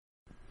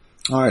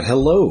Alright,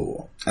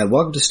 hello, and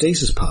welcome to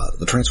Stasis Pod,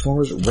 the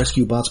Transformers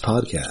Rescue Bots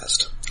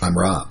podcast. I'm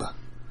Rob.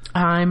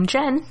 I'm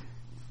Jen.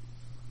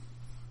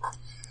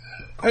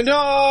 And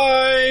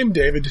I'm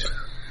David.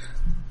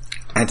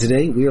 And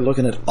today we are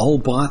looking at All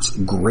Bots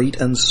Great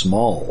and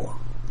Small.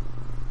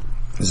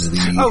 This is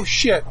the... Oh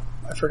shit,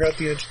 I forgot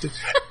the intro.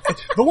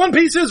 The One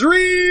Piece is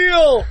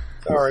real!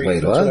 Sorry,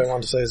 Wait, that's what? I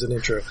wanted to say as an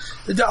intro.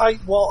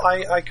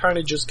 I kind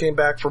of just came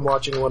back from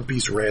watching One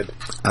Piece Red.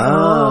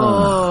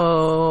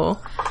 Oh.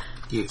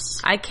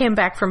 Yes. I came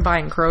back from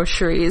buying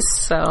groceries,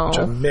 Which I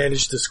so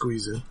managed to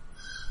squeeze in.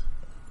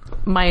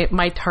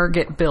 my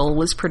Target bill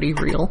was pretty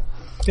real.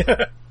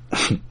 So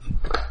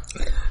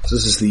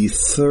this is the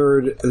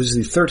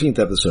 13th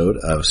episode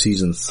of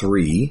Season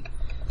 3,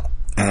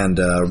 and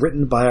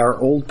written by our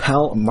old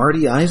pal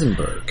Marty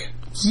Eisenberg.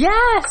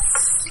 Yes!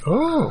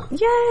 Oh.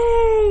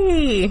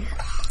 Yay!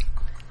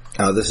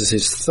 This is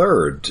his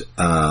third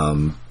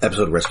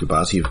episode of Rescue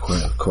Bots. He, of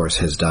course,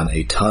 has done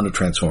a ton of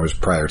Transformers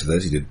prior to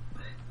this.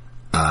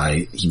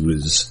 He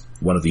was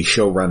one of the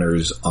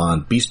showrunners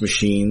on Beast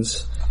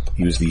Machines.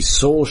 He was the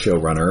sole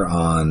showrunner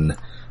on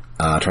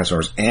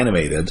Transformers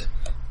Animated.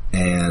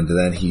 And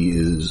then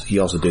he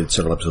also did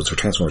several episodes for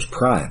Transformers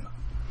Prime.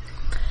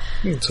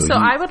 So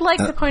I would like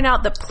to point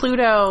out that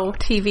Pluto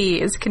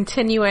TV is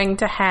continuing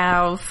to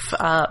have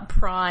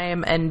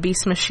Prime and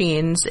Beast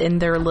Machines in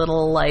their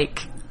little,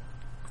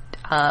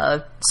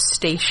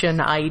 station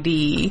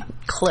ID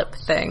clip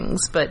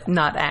things, but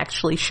not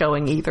actually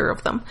showing either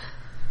of them.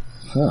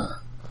 Huh.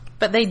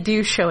 But they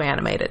do show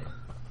animated.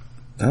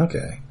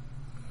 Okay.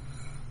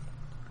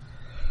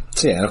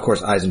 So yeah, and of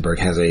course Eisenberg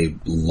has a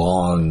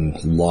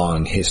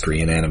long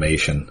history in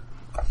animation.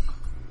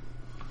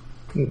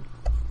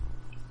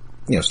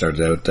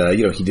 Started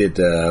out, he did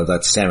that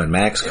Sam and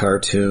Max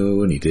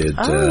cartoon. He did.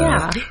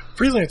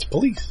 Freelance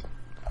Police.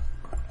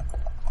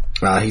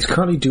 He's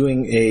currently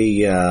doing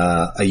a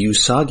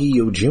Usagi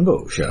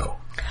Yojimbo show.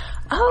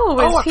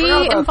 Is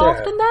he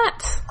involved in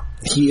that?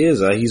 He is.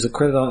 He's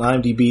accredited on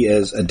IMDb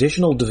as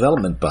additional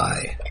development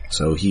by.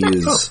 So he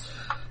is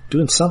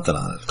doing something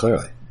on it,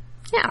 clearly.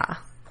 Yeah.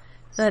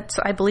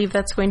 I believe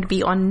that's going to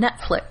be on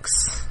Netflix.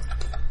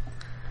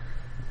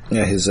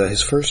 Yeah,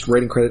 his first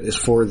writing credit is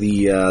for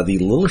the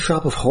Little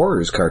Shop of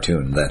Horrors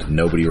cartoon that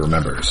nobody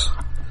remembers.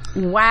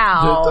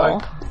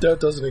 Wow. That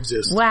doesn't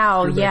exist.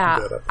 Wow, yeah.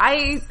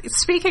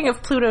 Speaking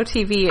of Pluto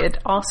TV, it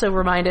also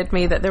reminded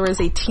me that there was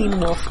a Teen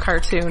Wolf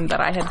cartoon that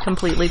I had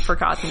completely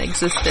forgotten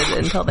existed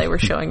until they were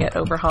showing it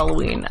over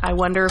Halloween. I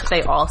wonder if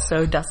they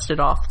also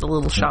dusted off the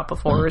Little Shop of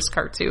Horrors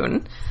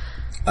cartoon.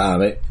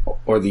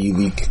 Or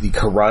the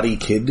Karate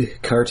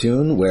Kid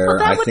cartoon where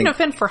that wouldn't have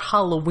been for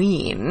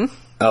Halloween.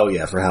 Oh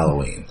yeah, for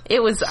Halloween.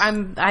 It was,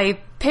 I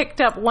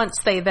picked up once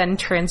they then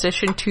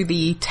transitioned to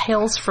the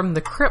Tales from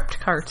the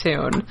Crypt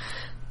cartoon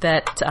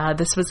that,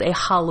 this was a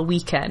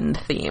Halloween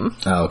theme.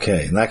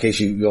 Okay. In that case,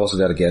 you also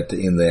gotta get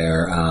in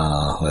there,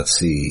 let's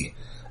see,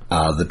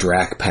 the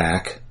Drac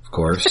Pack, of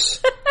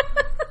course.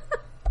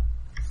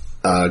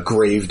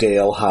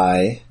 Gravedale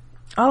High.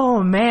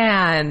 Oh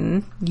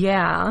man.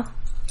 Yeah.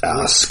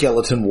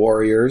 Skeleton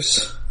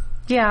Warriors.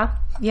 Yeah,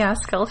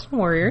 Skeleton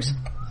Warriors.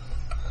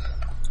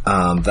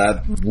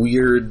 That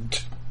weird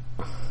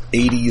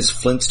 80s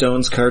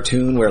Flintstones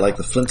cartoon where,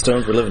 the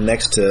Flintstones were living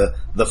next to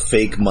the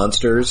fake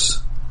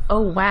monsters. Oh,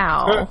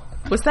 wow.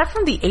 Was that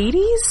from the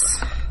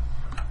 80s?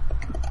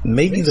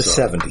 Maybe the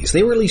 70s.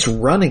 They were at least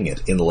running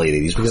it in the late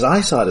 80s because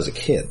I saw it as a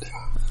kid.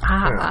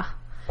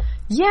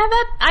 Yeah,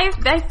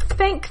 I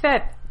think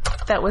that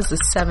was the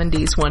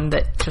 70s one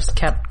that just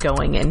kept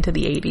going into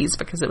the 80s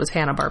because it was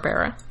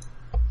Hanna-Barbera.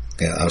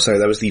 Yeah, I'm sorry,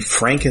 that was the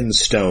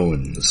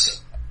Frankenstones.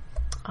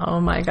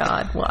 Oh my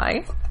god,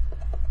 why?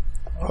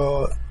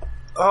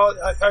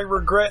 I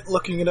regret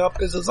looking it up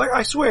because it's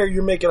I swear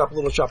you're making up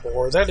Little Shop of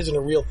Horrors. That isn't a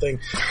real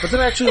thing. But then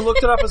I actually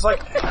looked it up. It's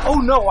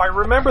oh no, I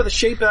remember the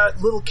shape of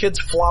that little kid's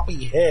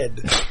floppy head.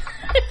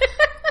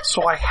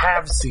 So I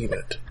have seen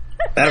it.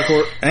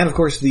 And of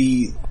course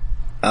the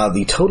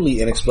totally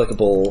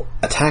inexplicable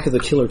Attack of the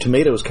Killer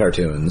Tomatoes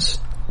cartoons.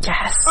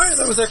 Yes. Oh yeah,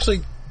 that was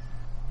actually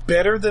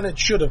better than it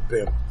should have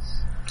been.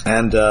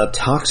 And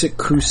Toxic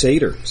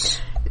Crusaders.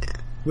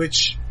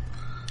 Which,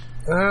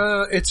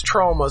 it's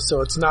trauma,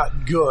 so it's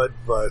not good,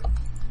 but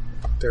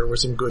there were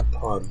some good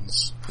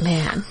puns.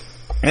 Man.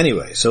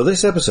 Anyway, so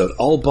this episode,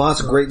 All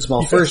Bots Great and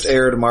Small, first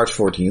aired March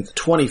 14th,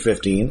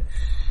 2015,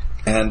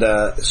 and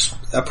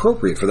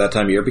appropriate for that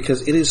time of year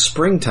because it is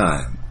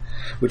springtime,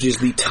 which is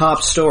the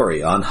top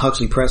story on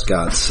Huxley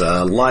Prescott's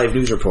live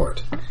news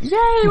report.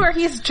 Yay, where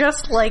he's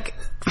just,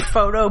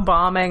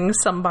 photobombing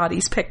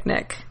somebody's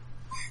picnic.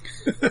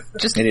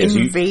 Just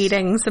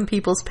invading some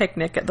people's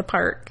picnic at the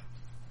park.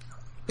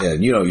 Yeah,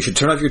 you should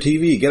turn off your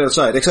TV, get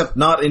outside, except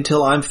not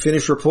until I'm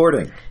finished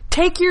reporting.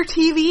 Take your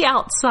TV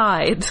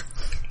outside.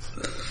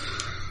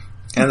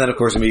 And then, of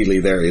course,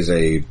 immediately there is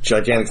a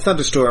gigantic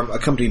thunderstorm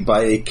accompanied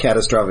by a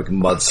catastrophic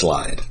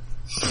mudslide.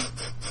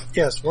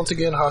 Yes, once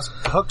again,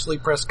 Huxley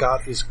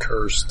Prescott is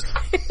cursed.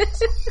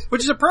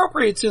 Which is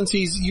appropriate since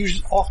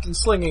he's often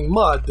slinging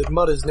mud, that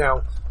mud is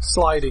now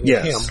sliding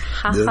at him.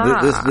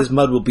 This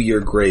mud will be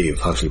your grave,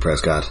 Huxley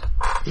Prescott.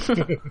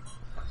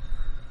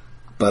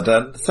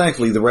 But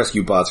thankfully the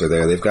rescue bots are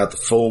there. They've got the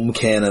foam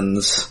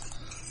cannons.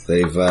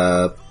 They've,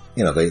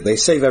 they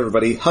save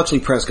everybody, Huxley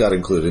Prescott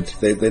included.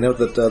 They note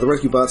that the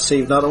rescue bots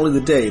saved not only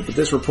the day, but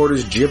this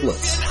reporter's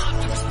giblets.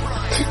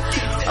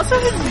 Also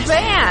his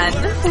van.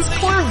 His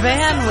poor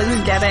van was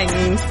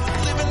getting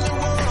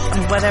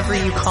whatever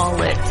you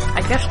call it.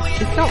 I guess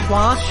it's not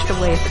washed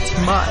away if it's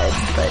mud,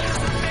 but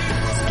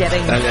it's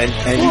getting...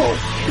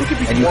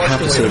 And you have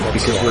to say,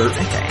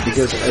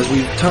 because as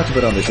we've talked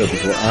about on the show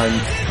before, I'm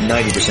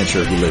 90%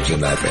 sure he lives in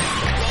that van.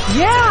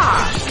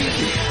 Yeah!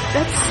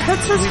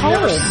 That's his home.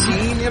 Never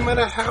seen him at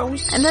a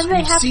house? And then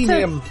they have to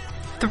him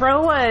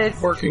throw a...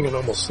 working and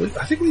almost sleep.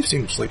 I think we've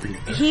seen him sleeping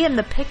in there. He and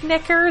the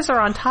picnickers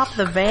are on top of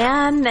the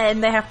van,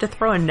 and they have to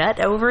throw a net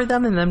over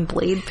them, and then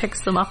Blade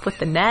picks them up with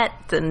the net,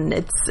 and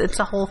it's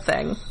a whole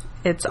thing.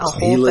 It's a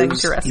whole thing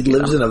to rescue He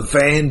lives them. in a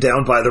van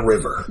down by the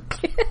river.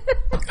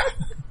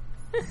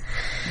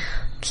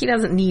 He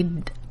doesn't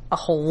need a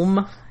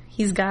home.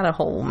 He's got a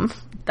home.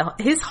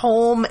 His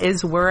home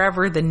is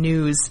wherever the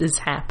news is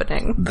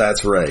happening.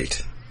 That's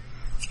right.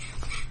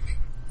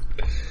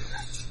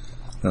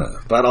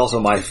 But also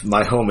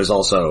my home is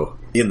also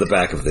in the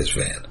back of this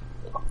van.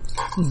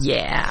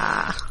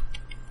 Yeah.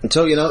 And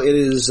so, it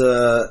is,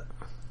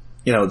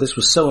 this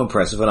was so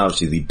impressive, and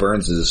obviously the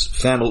Burns'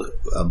 family,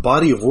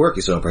 body of work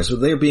is so impressive.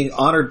 They're being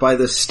honored by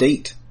the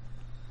state.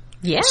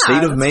 Yeah,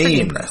 State of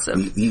Maine,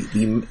 impressive.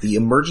 the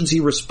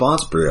Emergency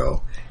Response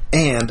Bureau,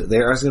 and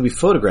they're actually going to be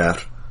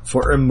photographed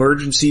for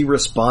Emergency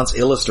Response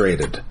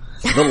Illustrated,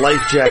 the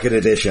Life Jacket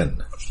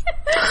edition.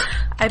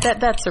 I bet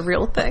that's a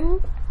real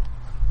thing.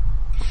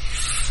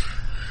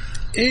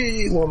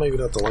 Well, maybe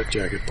not the life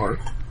jacket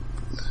part.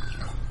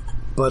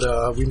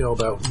 But we know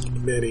about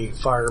many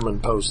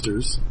fireman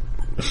posters.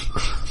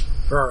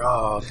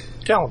 Or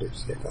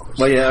calendars. Yeah, calendars.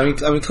 Well, yeah, I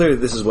mean, clearly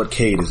this is what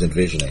Cade is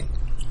envisioning.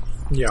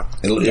 Yeah.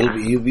 He'll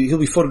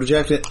be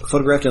photographed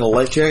in a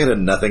life jacket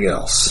and nothing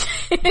else.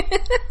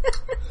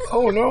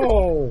 Oh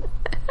no!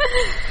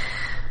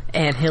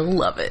 And he'll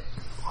love it.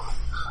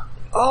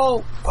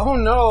 Oh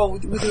no!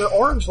 With an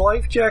orange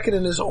life jacket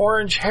and his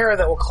orange hair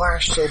that will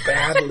clash so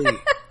badly.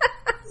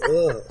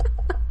 Ugh.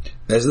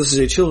 As this is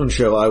a children's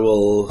show, I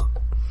will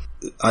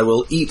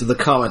eat the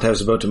comment I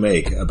was about to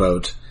make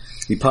about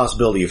the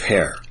possibility of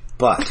hair.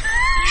 But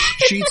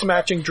sheets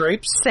matching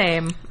drapes?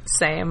 Same.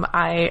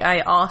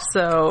 I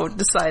also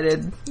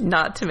decided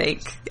not to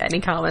make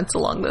any comments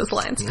along those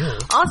lines.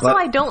 Also,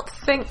 I don't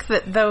think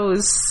that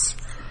those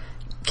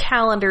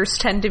calendars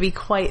tend to be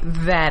quite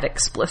that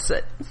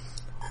explicit.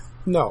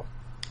 No,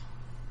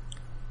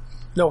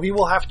 he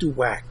will have to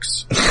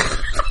wax.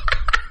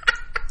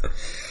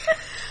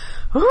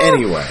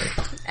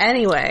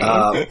 Anyway.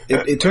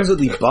 It turns out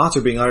the bots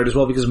are being honored as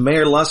well because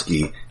Mayor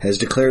Lusky has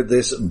declared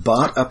this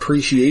Bot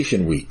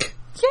Appreciation Week.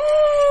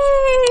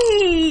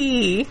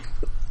 Yay!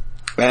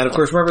 And of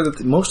course, remember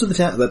that most of the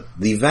town, that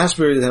the vast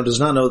majority of the town does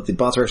not know that the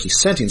bots are actually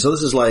sentient, so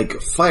this is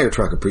like Fire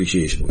Truck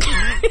Appreciation Week.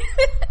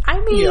 I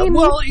mean... Yeah,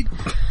 well,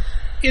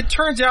 it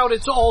turns out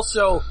it's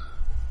also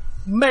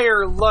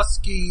Mayor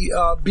Lusky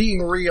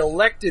being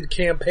re-elected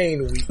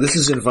campaign week. This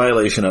is in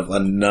violation of a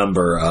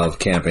number of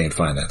campaign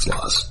finance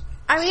laws.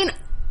 I mean,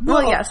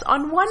 well, yes.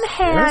 On one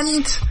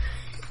hand,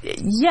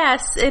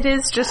 yes, it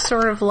is just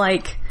sort of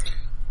like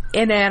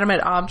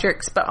inanimate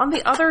objects, but on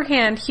the other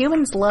hand,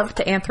 humans love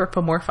to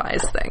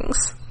anthropomorphize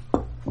things.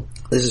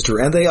 This is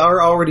true, and they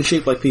are already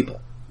shaped like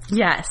people.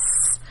 Yes.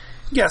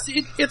 Yes,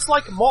 it's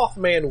like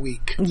Mothman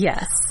Week.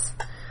 Yes.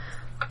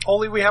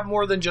 Only we have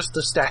more than just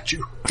the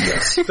statue.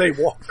 Yes. They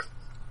walk.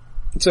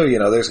 So,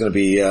 there's going to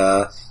be,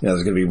 there's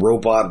going to be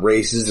robot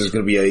races, there's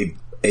going to be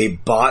a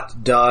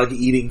bot dog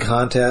eating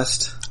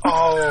contest.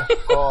 Oh,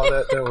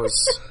 that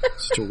was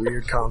such a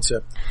weird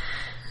concept.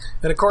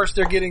 And of course,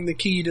 they're getting the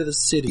key to the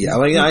city. Yeah,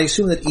 I mean, I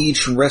assume that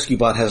each rescue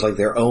bot has like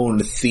their own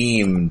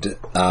themed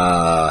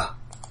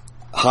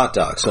hot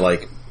dog. So,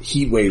 like,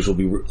 heat waves will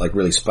be like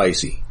really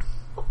spicy.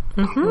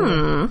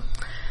 Mm-hmm.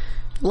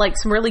 Like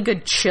some really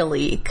good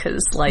chili,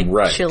 because like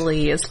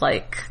chili is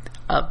like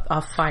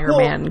a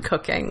fireman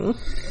cooking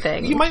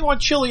thing. You might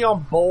want chili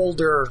on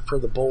Boulder for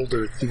the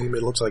Boulder theme.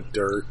 It looks like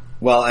dirt.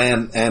 Well,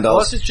 and unless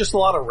also, it's just a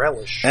lot of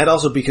relish. And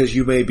also because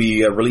you may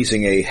be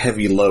releasing a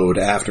heavy load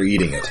after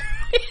eating it.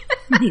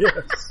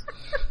 Yes.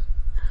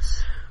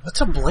 What's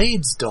a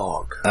Blades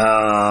dog?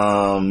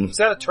 Is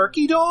that a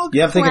turkey dog?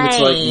 Yeah, I'm thinking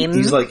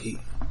it's like,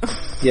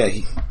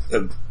 he's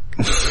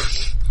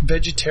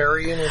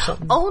vegetarian or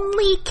something?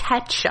 Only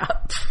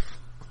ketchup.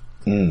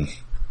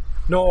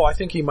 No, I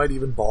think he might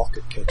even balk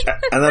at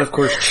ketchup. And then, of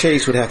course,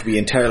 Chase would have to be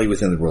entirely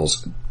within the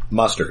rules.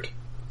 Mustard.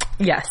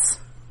 Yes.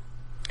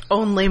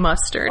 Only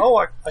mustard.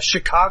 Oh, a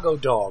Chicago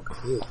dog.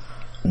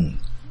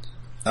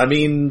 I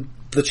mean,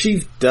 the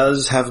Chief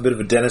does have a bit of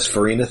a Dennis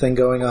Farina thing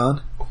going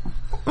on.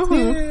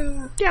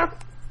 Mm-hmm. Yeah.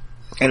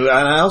 And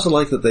I also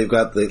like that they've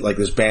got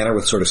this banner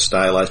with sort of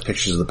stylized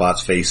pictures of the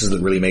bots' faces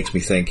that really makes me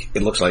think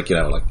it looks like,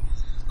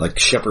 like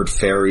Shepherd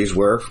Fairies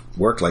work,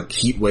 like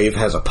Heatwave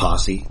has a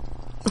posse.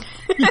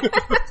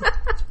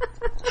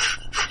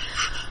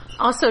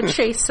 Also,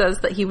 Chase says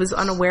that he was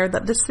unaware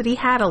that the city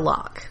had a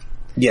lock.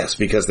 Yes,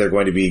 because they're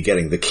going to be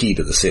getting the key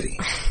to the city.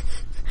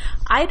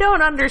 I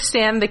don't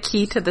understand the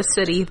key to the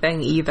city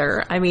thing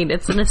either. I mean,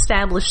 it's an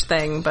established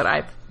thing, but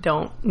I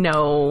don't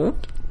know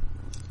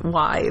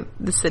why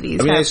the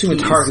cities have I assume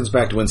keys. it harkens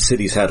back to when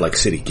cities had, like,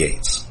 city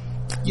gates.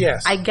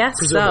 Yes. I guess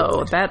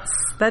so. That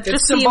it's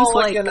just seems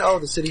symbolic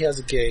like... the city has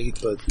a gate,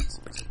 but it's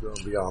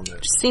going beyond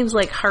that. Seems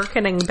like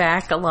harkening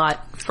back a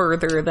lot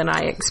further than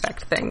I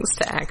expect things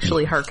to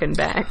actually harken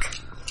back.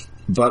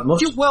 But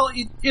most...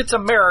 it's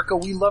America.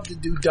 We love to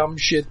do dumb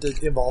shit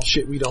that involves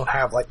shit we don't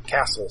have, like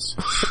castles.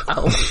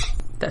 Oh,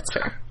 that's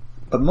fair.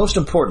 But most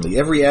importantly,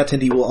 every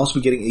attendee will also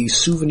be getting a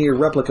souvenir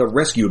replica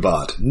rescue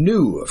bot,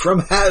 new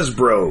from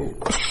Hasbro.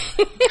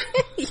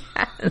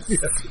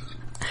 Yes.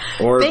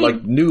 Or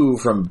new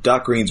from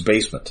Doc Green's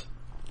basement.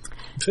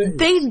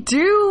 They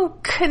do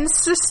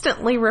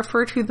consistently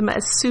refer to them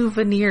as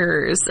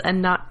souvenirs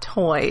and not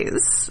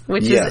toys,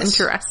 which is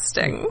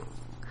interesting.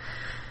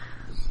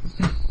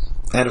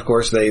 And of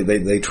course,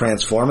 they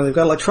transform, and they've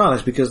got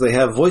electronics because they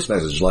have voice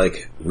message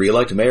like,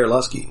 re-elect Mayor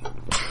Lusky.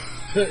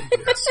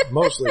 Yes,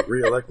 mostly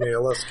re-elect Mayor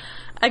Lusky.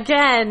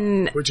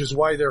 Again... Which is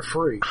why they're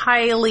free.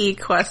 Highly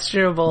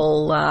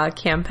questionable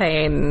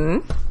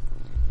campaign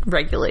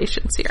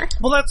regulations here.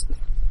 Well, that's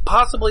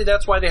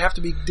why they have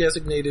to be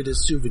designated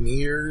as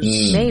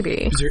souvenirs.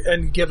 Maybe.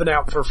 And given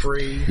out for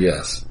free.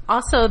 Yes.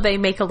 Also, they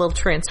make a little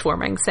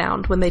transforming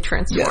sound when they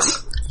transform.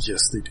 Yes,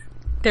 they do.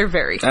 They're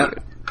very cute.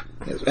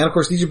 And of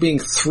course, these are being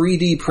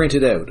 3D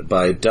printed out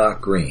by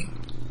Doc Green.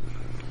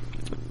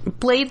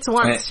 Blades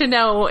wants to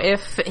know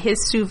if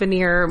his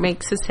souvenir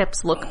makes his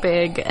hips look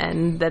big,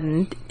 and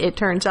then it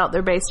turns out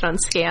they're based on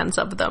scans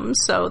of them,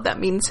 so that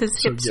means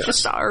his hips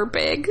just are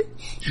big.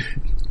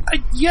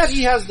 Yet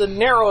he has the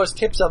narrowest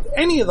hips of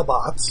any of the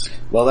bots.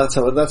 Well, that's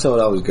how it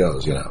always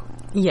goes, Yeah.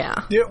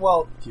 Yeah.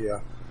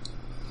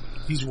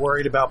 He's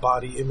worried about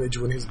body image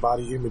when his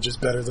body image is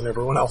better than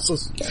everyone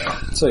else's.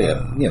 So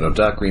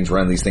Doc Green's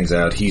running these things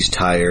out. He's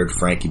tired.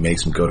 Frankie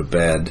makes him go to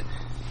bed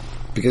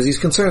because he's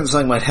concerned that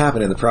something might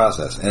happen in the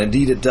process. And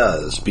indeed it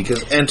does,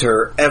 because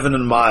enter Evan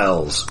and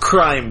Miles,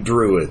 crime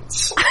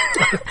druids.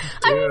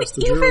 Yes,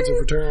 the druids have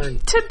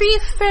returned. To be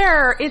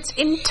fair, it's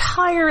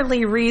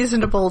entirely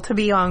reasonable to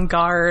be on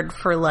guard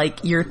for,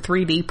 your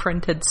 3D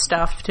printed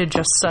stuff to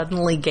just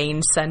suddenly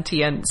gain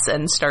sentience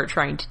and start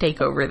trying to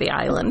take over the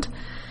island.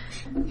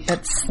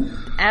 That's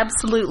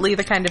absolutely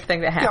the kind of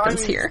thing that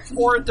happens here.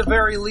 Or at the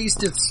very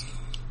least,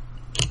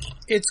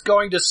 it's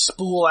going to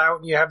spool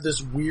out and you have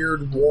this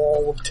weird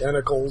wall of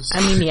tentacles.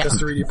 I mean, yeah.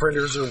 Because 3D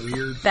printers are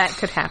weird. That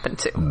could happen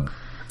too.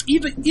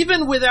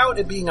 Even without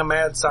it being a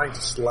mad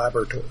scientist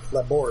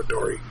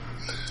laboratory.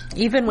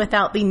 Even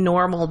without the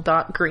normal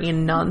Doc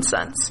Green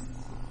nonsense.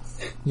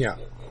 Yeah.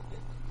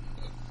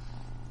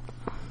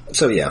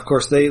 So of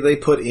course they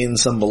put in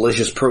some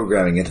malicious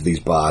programming into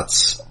these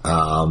bots.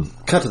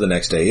 Cut to the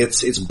next day.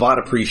 It's Bot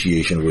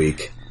Appreciation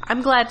Week.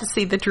 I'm glad to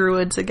see the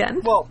druids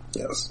again. Well,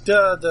 yes.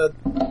 The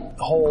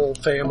whole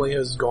family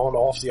has gone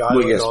off the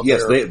island. Well,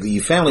 yes. The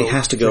family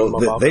has to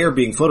go. They are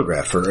being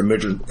photographed for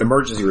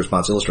emergency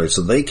response illustrated,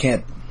 so they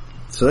can't.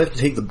 So they have to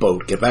take the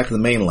boat, get back to the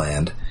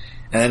mainland,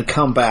 and then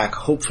come back.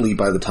 Hopefully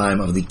by the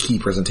time of the key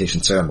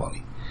presentation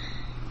ceremony.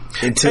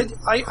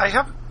 I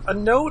have a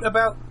note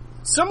about.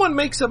 Someone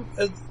makes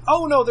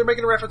oh no, they're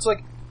making a reference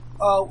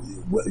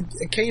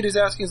Kate is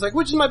asking,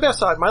 which is my best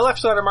side, my left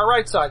side or my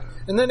right side?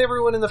 And then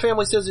everyone in the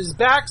family says his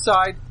back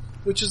side,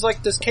 which is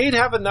does Kate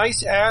have a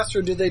nice ass,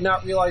 or did they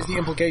not realize the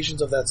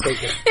implications of that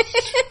statement?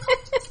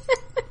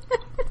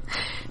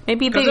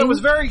 Maybe because it was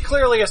very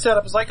clearly a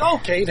setup. It's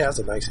Kate has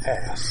a nice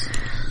ass.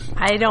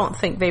 I don't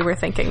think they were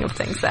thinking of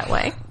things that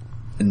way.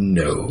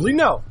 No. Probably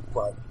no.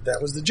 But that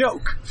was the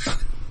joke.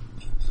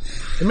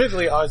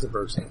 Admittedly,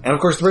 Eisenberg's. And of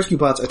course, the rescue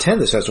bots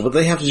attend this festival, but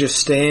they have to just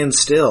stand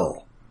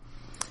still.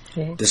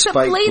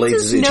 Despite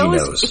Blades' itchy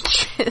nose.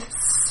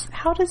 Itches.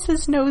 How does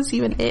his nose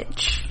even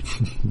itch?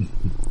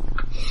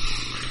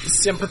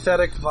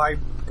 Sympathetic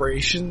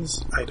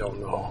vibrations? I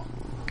don't know.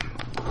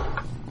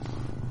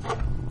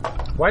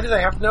 Why do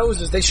they have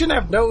noses? They shouldn't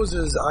have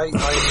noses.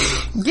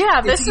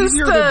 This is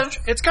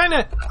it's kind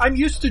of... I'm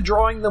used to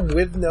drawing them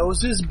with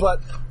noses, but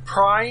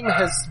Prime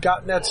has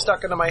gotten that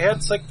stuck into my head.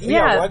 It's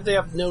why do they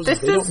have noses?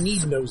 They don't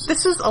need noses.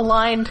 This is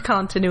aligned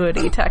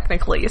continuity,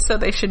 technically, so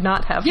they should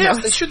not have noses.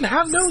 Yes, they shouldn't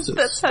have noses.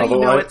 That's how you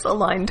know it's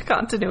aligned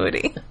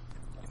continuity.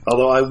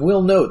 Although I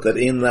will note that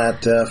in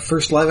that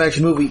first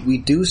live-action movie, we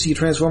do see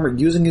Transformer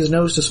using his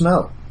nose to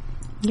smell.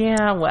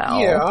 Yeah, well...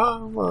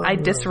 Yeah, I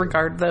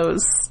disregard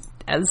those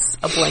as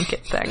a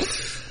blanket thing.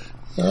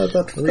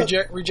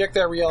 Reject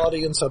that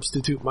reality and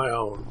substitute my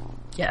own.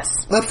 Yes.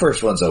 That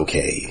first one's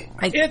okay.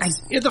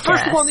 The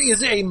first one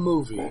is a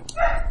movie.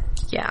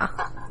 Yeah.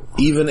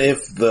 Even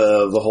if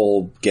the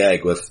whole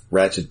gag with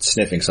Ratchet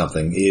sniffing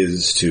something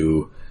is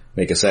to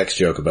make a sex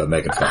joke about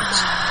Megan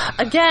Fox.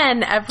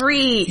 Again, every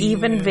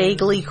even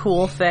vaguely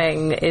cool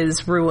thing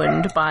is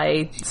ruined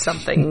by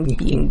something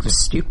being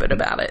stupid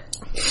about it.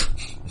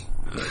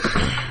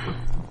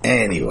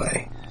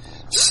 Anyway,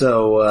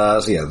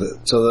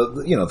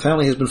 the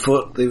family has been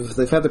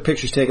they've had their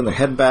pictures taken. They're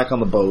heading back on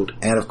the boat,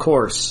 and of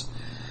course,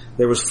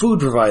 there was food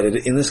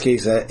provided. In this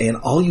case, an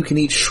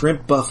all-you-can-eat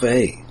shrimp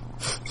buffet.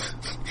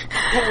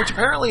 Well, which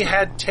apparently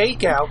had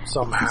takeout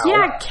somehow.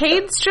 Yeah,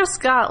 Cade's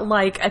just got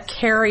like a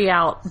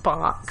carry-out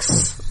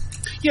box.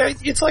 Yeah,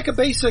 it's like a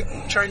basic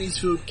Chinese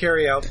food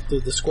carry-out,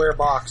 the square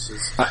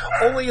boxes.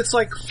 Only it's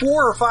like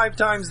 4 or 5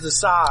 times the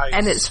size.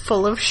 And it's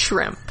full of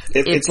shrimp.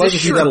 It's like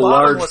if you got a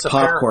large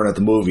popcorn at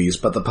the movies,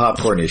 but the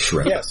popcorn is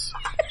shrimp. Yes.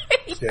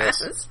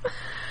 Yes.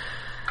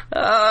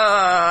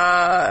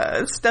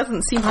 This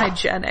doesn't seem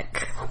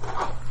hygienic.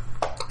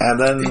 And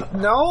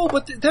then... No,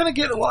 but then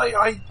again,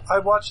 I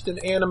watched an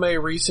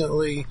anime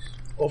recently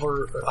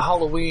over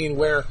Halloween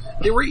where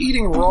they were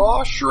eating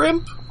raw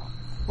shrimp,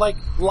 like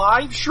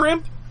live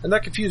shrimp, and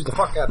that confused the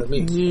fuck out of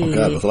me. Yeah. Oh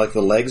god, with like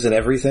the legs and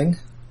everything?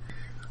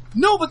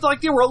 No, but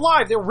like they were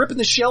alive. They were ripping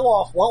the shell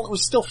off while it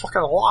was still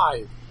fucking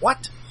alive.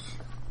 What?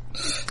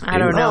 I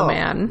don't know,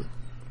 man.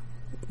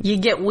 You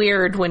get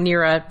weird when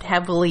you're a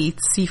heavily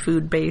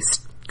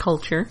seafood-based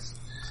culture.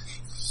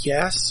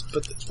 Yes,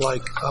 but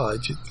like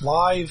just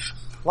live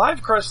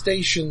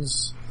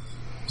crustaceans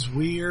is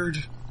weird.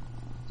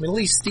 I mean, at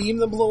least steam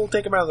them a little,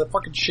 take them out of the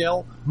fucking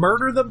shell.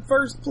 Murder them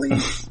first,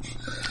 please.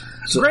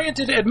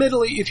 Granted,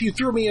 admittedly, if you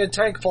threw me in a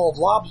tank full of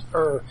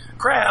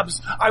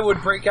crabs, I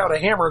would break out a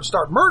hammer and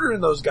start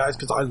murdering those guys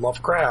because I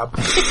love crab.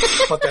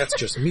 But that's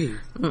just me.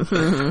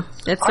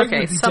 Mm-hmm. It's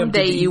okay.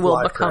 Someday you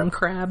will become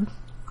crab.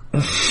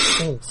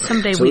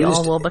 Someday we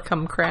all will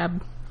become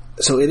crab.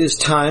 So it is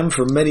time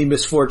for many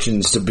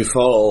misfortunes to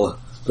befall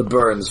the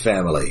Burns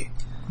family.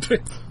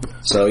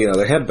 So,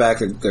 they're heading back.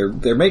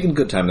 They're making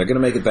good time. They're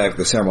going to make it back to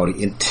the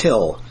ceremony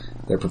until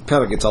their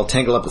propeller gets all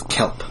tangled up with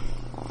kelp.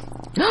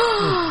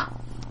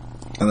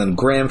 And then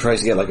Graham tries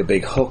to get like a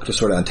big hook to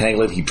sort of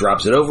untangle it. He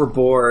drops it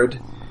overboard.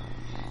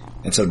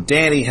 And so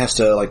Danny has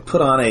to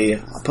put on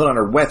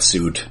her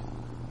wetsuit.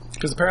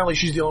 Because apparently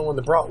she's the only one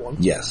that brought one.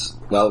 Yes.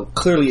 Well,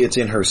 clearly it's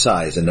in her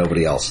size and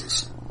nobody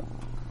else's.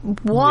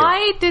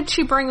 Why did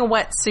she bring a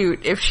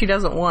wetsuit if she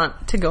doesn't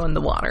want to go in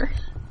the water?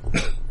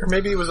 Or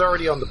maybe it was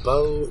already on the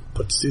boat,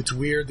 but it's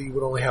weird that you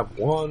would only have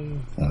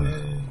one.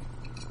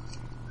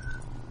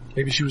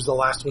 Maybe she was the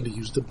last one to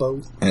use the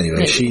boat.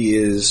 Anyway,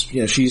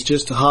 she's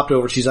just hopped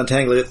over, she's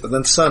untangled it, and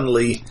then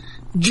suddenly,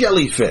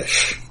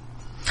 jellyfish.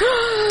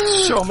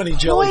 So many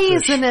jellyfish.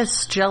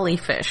 Poisonous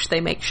jellyfish,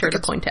 they make sure to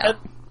point out.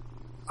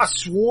 A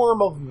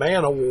swarm of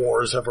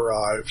man-o-wars have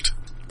arrived.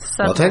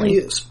 Well,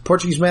 technically,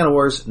 Portuguese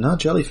man-o-wars, not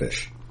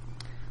jellyfish.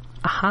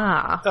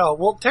 Aha. Oh,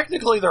 well,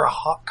 technically they're a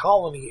hot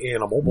colony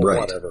animal, but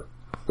whatever.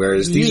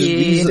 Whereas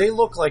these they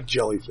look like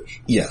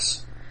jellyfish.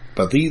 Yes.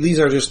 But these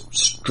are just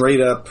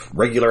straight up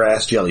regular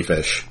ass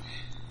jellyfish.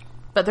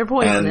 But they're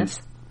poisonous.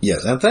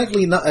 And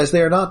thankfully, as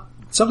they are not,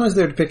 sometimes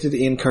they're depicted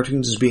in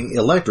cartoons as being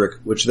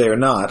electric, which they are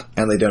not,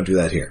 and they don't do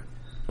that here.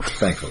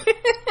 Thankfully.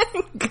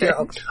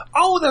 Yeah.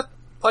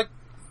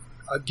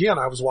 Again,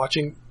 I was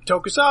watching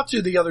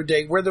Tokusatsu the other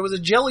day where there was a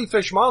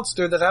jellyfish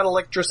monster that had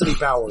electricity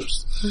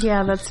powers.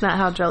 Yeah, that's not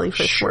how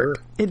jellyfish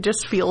work. It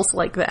just feels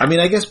like that. I mean,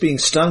 I guess being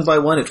stung by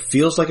one, it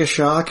feels like a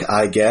shock,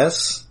 I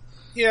guess.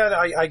 Yeah,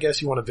 I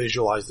guess you want to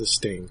visualize the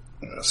sting.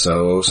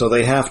 So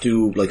they have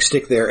to,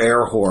 stick their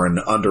air horn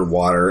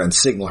underwater and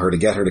signal her to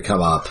get her to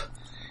come up.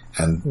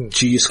 And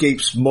she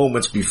escapes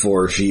moments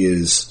before she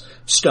is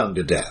stung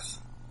to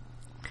death.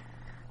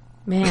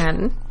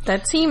 Man,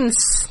 that seems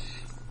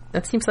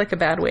like a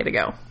bad way to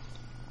go.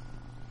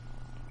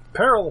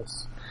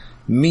 Perilous.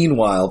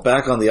 Meanwhile,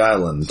 back on the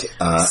island,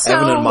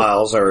 Evan and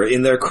Miles are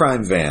in their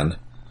crime van.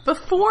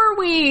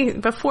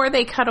 Before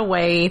they cut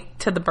away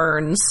to the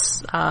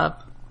Burns,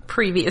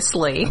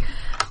 previously,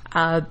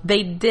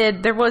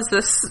 they're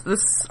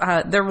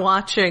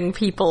watching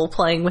people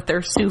playing with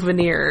their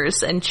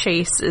souvenirs, and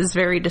Chase is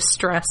very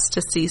distressed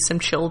to see some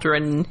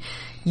children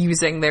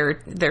using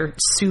their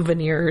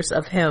souvenirs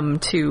of him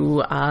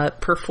to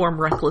perform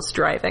reckless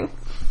driving.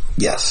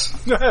 Yes.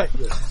 And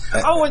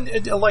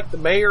the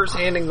mayor's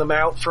handing them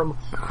out from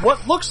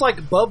what looks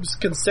like Bub's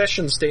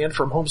concession stand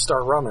from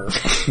Homestar Runner.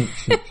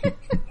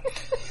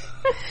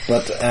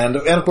 And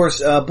of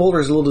course,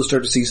 Boulder's a little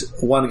disturbed to see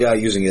one guy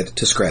using it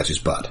to scratch his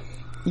butt.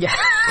 Yeah.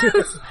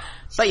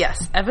 But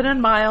yes, Evan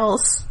and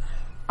Miles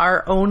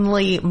are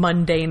only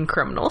mundane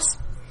criminals.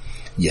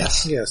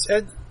 Yes. Yes.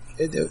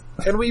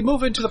 And we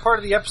move into the part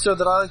of the episode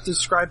that I like to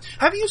describe.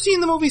 Have you seen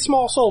the movie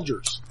Small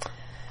Soldiers?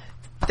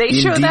 They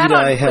show that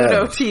on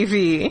Pluto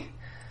TV.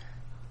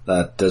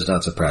 That does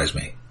not surprise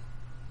me.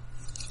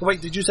 Wait,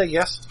 did you say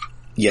yes?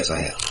 Yes, I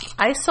have.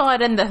 I saw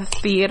it in the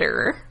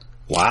theater.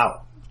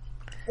 Wow.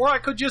 Or I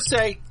could just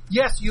say,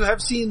 yes, you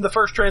have seen the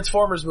first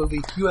Transformers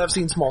movie. You have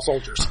seen Small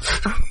Soldiers.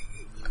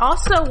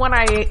 Also, when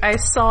I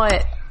saw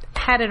it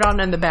had it on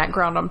in the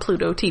background on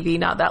Pluto TV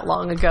not that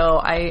long ago,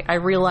 I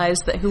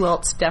realized that who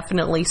else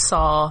definitely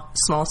saw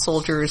Small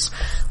Soldiers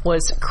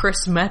was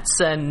Chris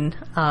Metzen,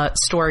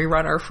 story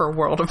runner for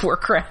World of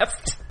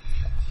Warcraft.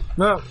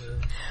 No.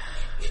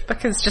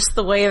 Because just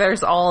the way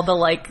there's all the,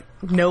 like,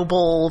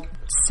 noble,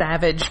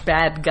 savage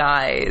bad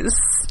guys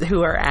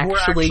who are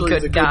actually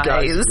good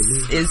guys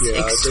is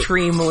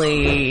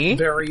extremely...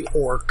 Very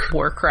orc.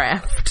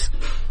 Warcraft.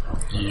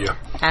 Yeah.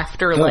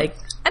 After, like,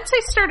 I'd say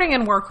starting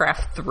in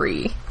Warcraft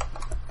 3.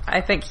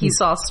 I think he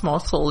saw Small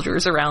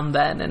Soldiers around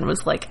then and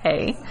was like,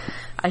 hey,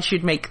 I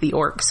should make the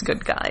orcs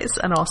good guys,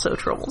 and also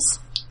trolls.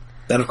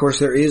 Then, of course,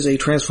 there is a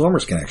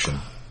Transformers connection.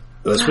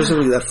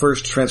 Specifically that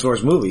first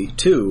Transformers movie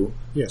to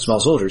Small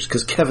Soldiers,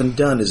 because Kevin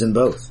Dunn is in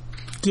both.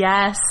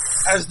 Yes.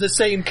 As the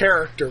same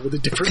character with a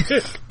different...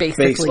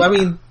 Basically. I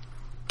mean,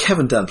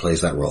 Kevin Dunn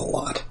plays that role a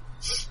lot.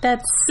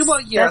 That's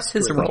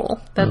his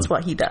role. That's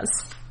what he does.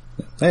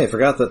 Hey, I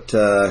forgot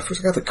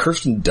that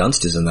Kirsten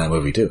Dunst is in that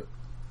movie, too.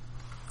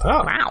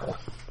 Oh. Wow.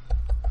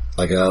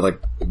 Like,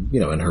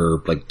 in her,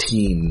 like,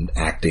 teen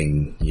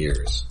acting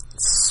years.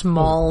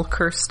 Small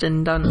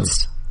Kirsten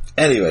Dunst.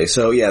 Anyway,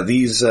 so yeah,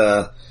 these,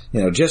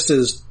 just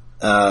as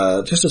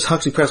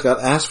Huxley Prescott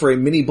asked for a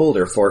mini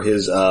boulder for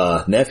his,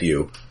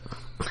 nephew,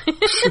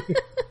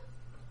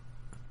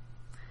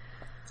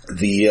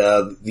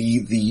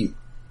 the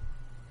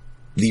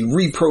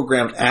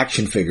reprogrammed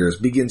action figures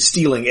begin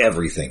stealing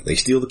everything. They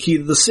steal the key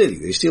to the city.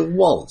 They steal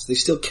wallets. They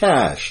steal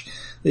cash.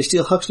 They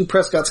steal Huxley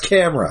Prescott's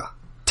camera.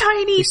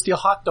 They steal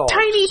hot dogs.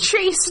 Tiny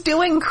Chase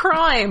doing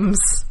crimes.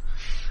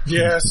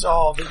 Yes,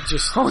 oh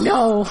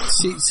no.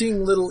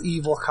 Seeing little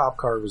evil cop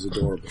car was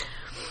adorable.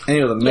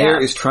 And, the mayor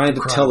is trying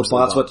to tell the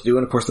bots what to do,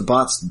 and of course the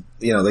bots,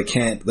 they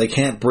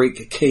can't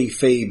break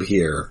kayfabe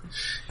here.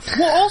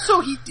 Well,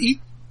 also, he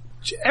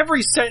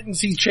every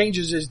sentence he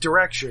changes his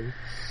direction.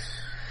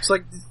 It's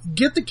like,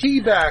 get the key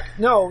back.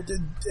 No,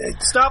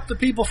 stop the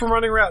people from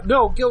running around.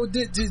 No, go,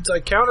 it's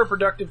like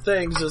counterproductive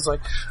things. It's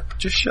like,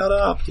 just shut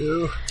up,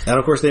 dude. And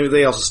of course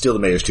they also steal the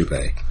mayor's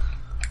toupee.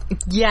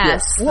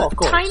 Yes. Well, of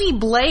course. Tiny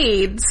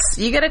blades.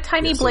 You get a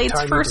tiny blades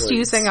first blades.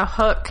 Using a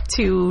hook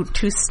to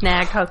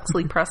snag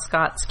Huxley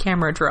Prescott's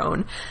camera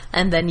drone,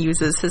 and then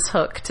uses his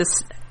hook to,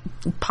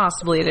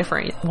 possibly a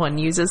different one,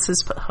 uses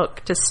his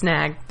hook to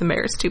snag the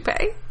mayor's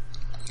toupee.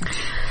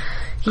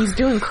 He's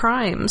doing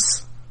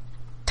crimes.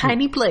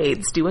 Tiny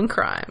blades doing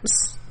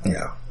crimes.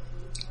 Yeah.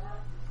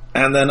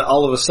 And then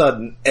all of a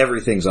sudden,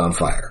 everything's on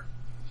fire.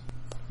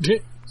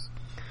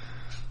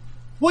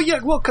 Well,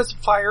 because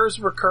fire is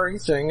a recurring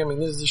thing. I mean,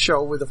 this is a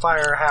show with a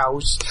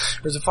firehouse.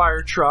 There's a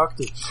fire truck.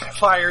 The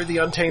fire, the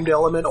untamed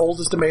element,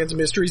 oldest demands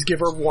mysteries,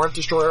 giver of warrant,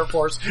 destroyer of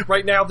force.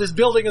 Right now, this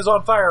building is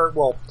on fire.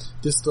 Well,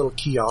 this little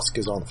kiosk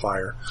is on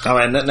fire. Oh,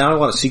 and now I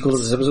want a sequel to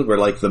this episode where,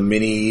 like, the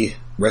mini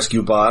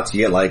rescue bots,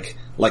 you get, like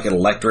an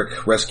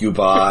electric rescue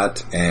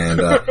bot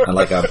and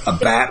like a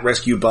bat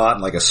rescue bot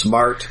and like a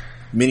smart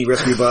mini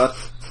rescue bot.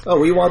 Oh,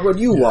 we want what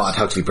you want,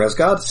 Huxley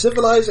Prescott.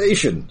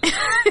 Civilization.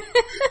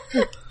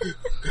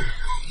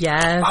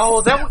 Yes.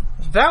 Oh,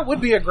 that would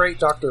be a great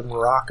Dr.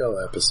 Morocco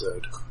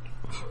episode.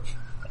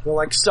 Well,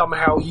 like,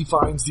 somehow he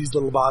finds these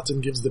little bots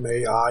and gives them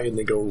AI and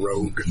they go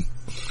rogue.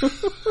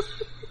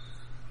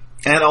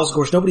 And also, of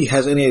course, nobody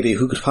has any idea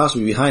who could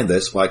possibly be behind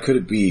this. Why could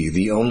it be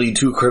the only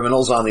two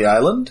criminals on the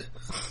island?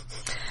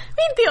 I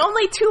mean, the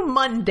only two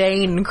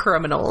mundane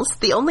criminals.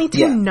 The only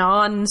two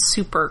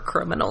non-super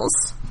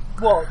criminals.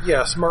 Well,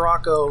 yes,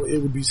 Morocco, it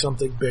would be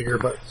something bigger,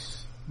 but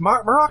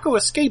Morocco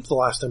escaped the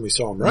last time we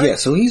saw him, right? Yeah,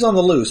 so he's on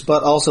the loose,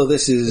 but also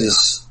this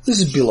is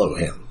below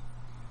him.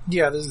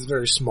 Yeah, this is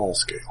very small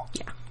scale.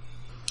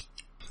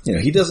 Yeah.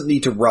 He doesn't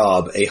need to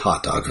rob a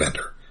hot dog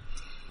vendor.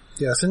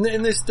 Yes, and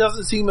this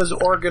doesn't seem as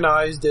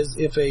organized as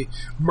if a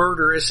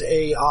murderous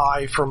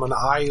AI from an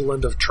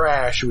island of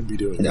trash would be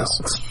doing this.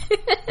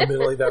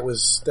 Admittedly, that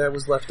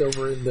was left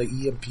over in the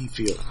EMP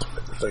field,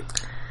 I think.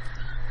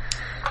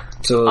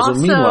 So also,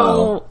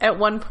 meanwhile, at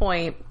one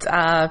point,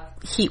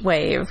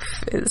 Heatwave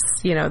is,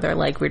 they're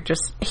like,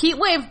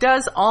 Heatwave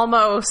does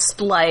almost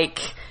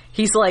like,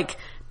 he's like,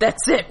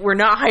 that's it, we're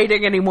not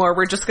hiding anymore,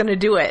 we're just gonna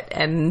do it.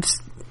 And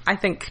I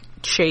think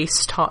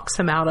Chase talks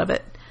him out of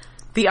it.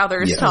 The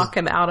others talk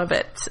him out of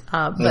it.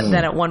 But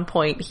then at one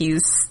point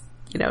he's,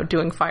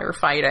 doing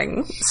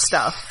firefighting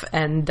stuff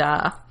and,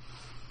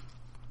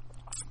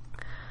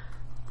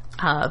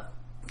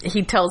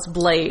 he tells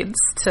Blades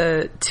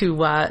to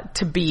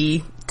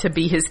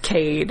be his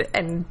Cade,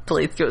 and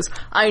Blades goes,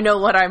 I know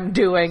what I'm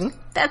doing.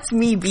 That's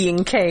me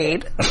being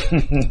Cade.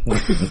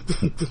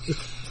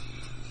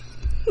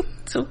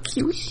 So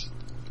cute.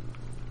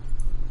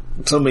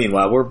 So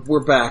meanwhile,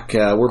 we're back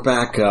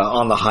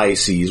on the high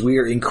seas. We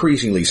are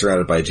increasingly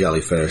surrounded by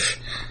jellyfish.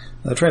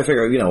 Trying to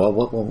figure out,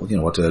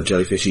 what do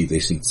jellyfish eat? They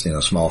eat,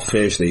 small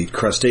fish. They eat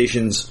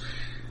crustaceans.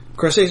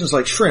 Crustaceans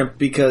like shrimp,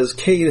 because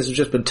Cade has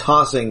just been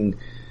tossing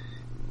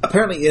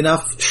apparently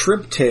enough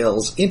shrimp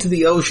tails into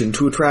the ocean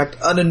to attract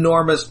an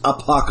enormous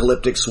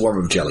apocalyptic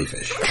swarm of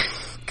jellyfish.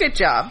 Good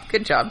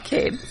job,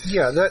 Cade.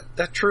 Yeah,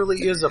 that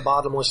truly is a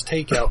bottomless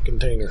takeout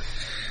container.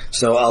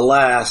 So,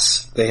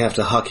 alas, they have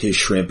to huck his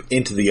shrimp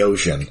into the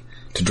ocean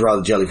to draw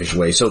the jellyfish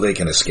away so they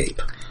can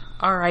escape.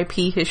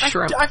 R.I.P. his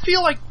shrimp. I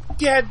feel like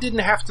Dad didn't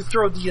have to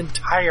throw the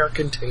entire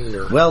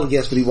container. Well,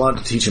 yes, but he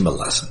wanted to teach him a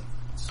lesson.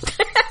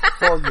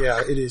 Well,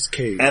 yeah, it is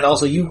Cade. And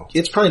also,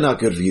 it's probably not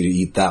good for you to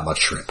eat that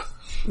much shrimp.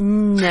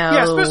 No.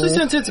 Yeah, especially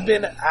since it's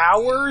been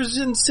hours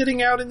and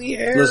sitting out in the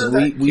air.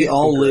 Listen, we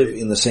all live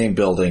in the same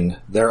building.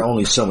 There are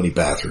only so many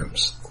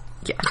bathrooms.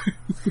 Yeah.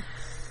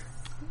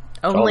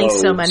 Only Although,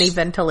 so many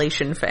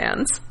ventilation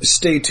fans.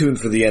 Stay tuned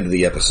for the end of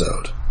the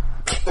episode.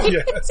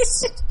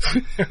 Yes.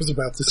 I was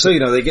about to say.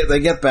 So, they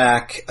get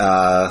back,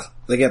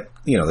 they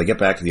get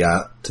back to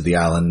the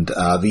island.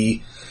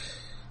 The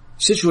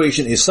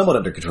situation is somewhat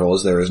under control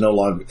as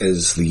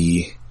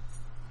the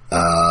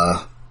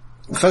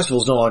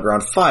festival is no longer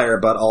on fire,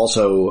 but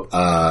also,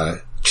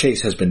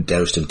 Chase has been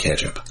doused in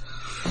ketchup.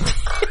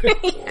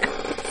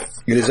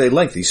 It is a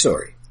lengthy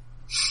story.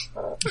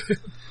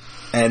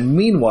 And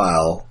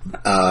meanwhile,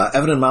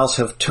 Evan and Miles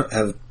have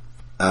turned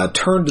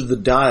the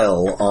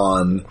dial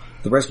on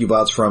the rescue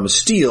bots from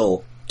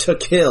steal to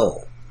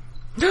kill.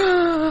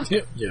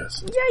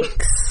 Yes.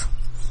 Yikes.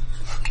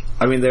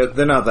 I mean,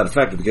 they're not that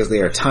effective because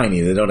they are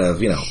tiny. They don't have,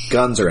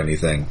 guns or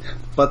anything.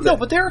 But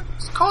but they're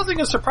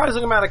causing a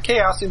surprising amount of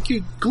chaos,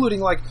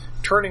 including, like,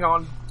 turning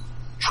on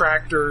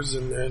tractors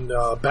and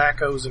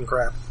backhoes and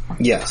crap.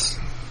 Yes.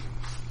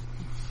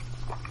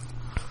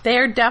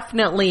 They're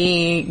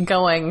definitely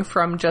going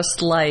from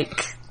just,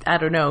 like, I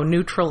don't know,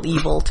 neutral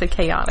evil to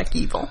chaotic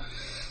evil.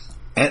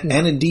 And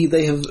indeed,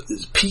 they have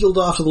peeled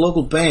off to the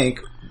local bank,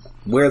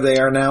 where they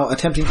are now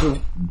attempting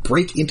to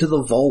break into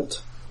the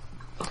vault.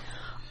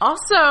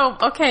 Also,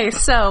 okay,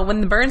 so when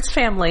the Burns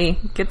family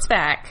gets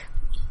back,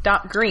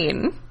 Doc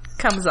Green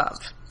comes up.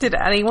 Did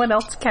anyone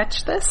else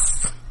catch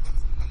this?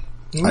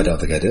 I don't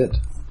think I did.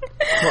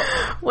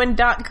 When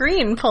Doc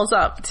Green pulls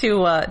up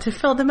to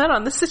fill them in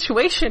on the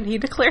situation, he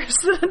declares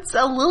that it's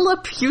a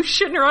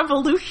Lilliputian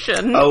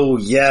revolution. Oh,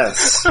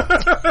 yes.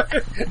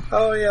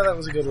 Oh, yeah, that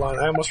was a good line.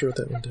 I almost wrote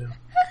that one down.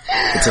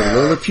 It's a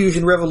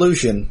Lilliputian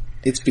revolution.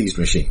 It's beast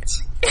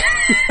machines.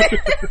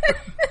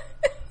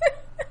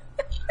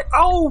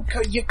 Oh,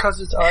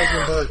 because it's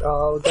Eisenberg.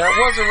 Oh, that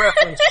was a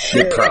reference.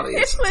 It probably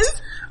is. It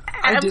was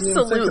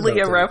absolutely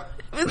a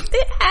reference.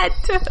 It had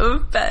to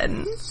have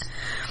been.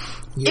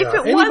 Yeah. If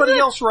it anybody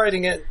else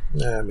writing it,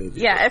 maybe.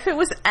 Yeah, if it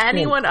was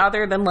anyone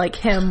other than like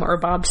him or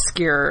Bob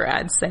Skir,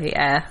 I'd say,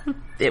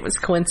 it was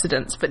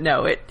coincidence. But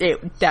no,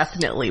 it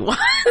definitely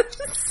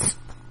was.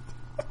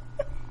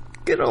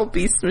 Good old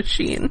beast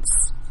machines.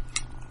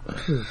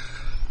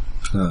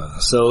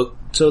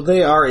 So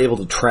they are able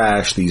to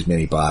trash these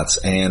mini bots,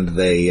 and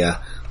they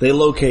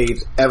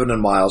locate Evan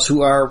and Miles,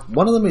 who are,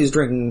 one of them is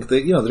drinking,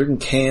 they're drinking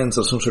cans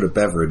of some sort of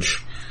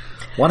beverage.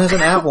 One has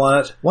an apple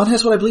on it. One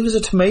has what I believe is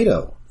a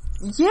tomato.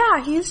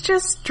 Yeah, he's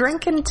just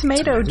drinking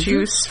tomato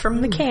juice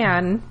from the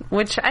can,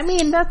 which, I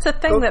mean, that's a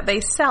thing that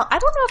they sell. I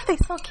don't know if they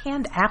sell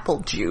canned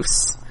apple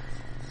juice.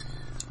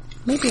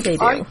 Maybe they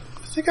do. I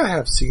think I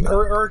have seen,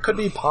 or it could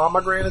be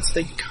pomegranates.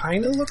 They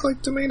kind of look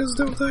like tomatoes,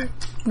 don't they?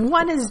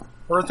 One is...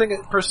 Or I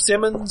think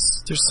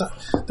persimmons.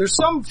 There's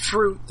some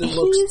fruit that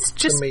looks He's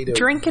just tomato.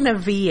 drinking a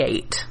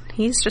V8.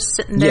 He's just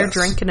sitting there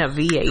drinking a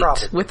V8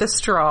 Probably. with a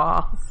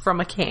straw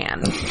from a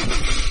can.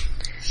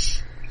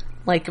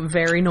 Like a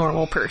very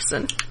normal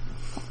person.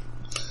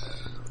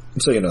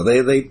 So,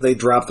 they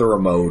drop the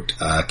remote.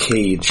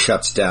 Cade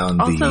shuts down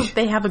Also,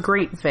 they have a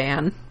great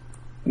van.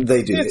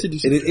 They do. Yeah,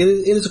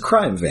 It is a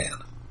crime van.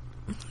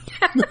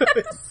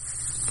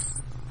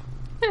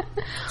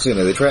 So,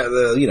 they try,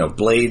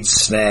 Blade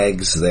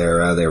snags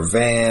their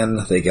van,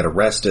 they get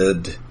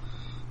arrested,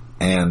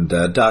 and,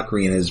 Doc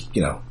Green has,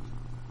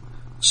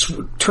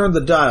 turned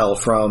the dial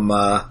from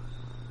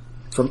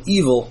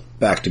evil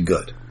back to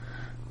good.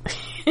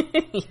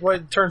 Well,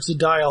 it turns the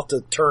dial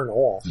to turn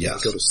off.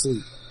 Yes. Go to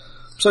sleep.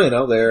 So,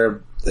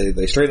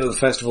 they straight into the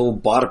festival.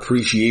 Bot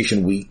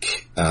Appreciation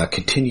Week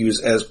continues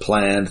as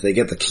planned. They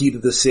get the key to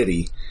the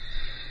city.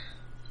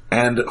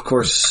 And, of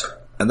course,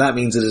 that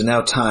means it is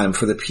now time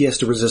for the pièce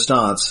de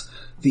résistance,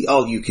 the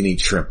all-you-can-eat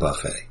shrimp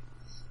buffet.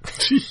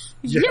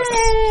 Yes.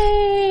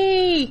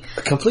 Yay!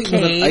 Complete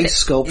with an ice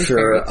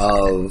sculpture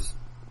of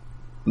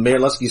Mayor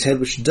Lusky's head,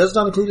 which does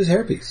not include his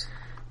hairpiece.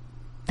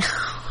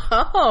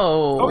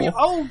 Oh.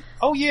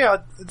 Yeah.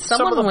 Someone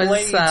some of the was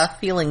blades,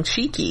 feeling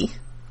cheeky.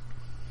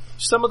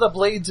 some of the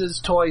Blades'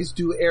 toys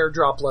do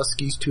airdrop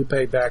Lusky's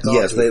toupee back on.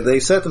 Yes, they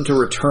set them to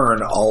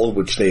return all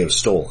which they have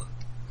stolen.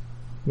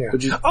 Yeah.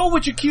 Which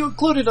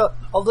included a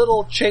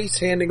little Chase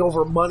handing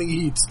over money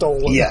he'd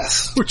stolen.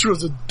 Yes. Which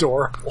was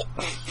adorable.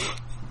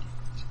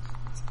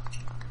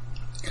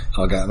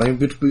 Oh god! I mean,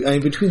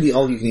 between the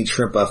all-you-can-eat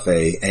shrimp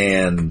buffet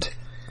and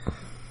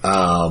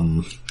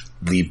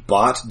the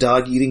bot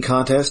dog eating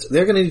contest,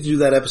 they're going to need to do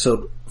that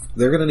episode.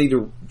 They're going to need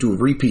to do a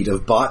repeat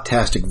of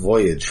Bot-tastic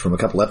Voyage from a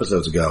couple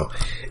episodes ago,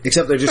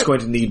 except they're just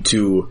going to need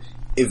to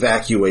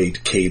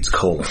evacuate Cade's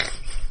colon.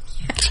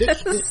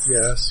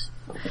 Yes.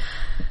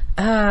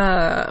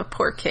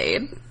 Poor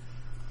Cade.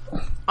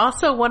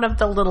 Also, one of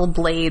the little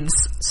Blades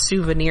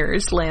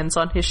souvenirs lands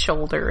on his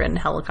shoulder in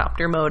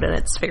helicopter mode, and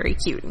it's very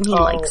cute, and he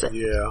likes it.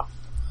 Yeah.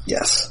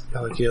 Yes.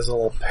 Yeah, like he has a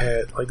little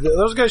pet. Like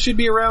those guys should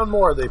be around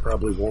more. They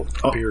probably won't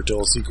appear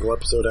till a sequel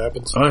episode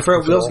happens. Oh, I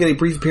forgot we also get a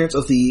brief appearance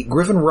of the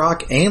Griffin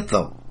Rock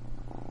anthem.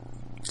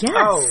 Yes.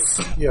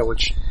 Oh, yeah,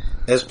 which...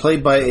 As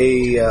played by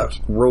a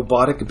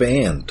robotic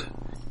band.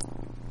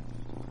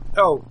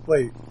 Oh,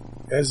 wait.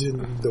 As in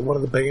one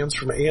of the bands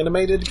from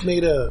Animated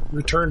made a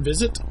return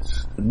visit?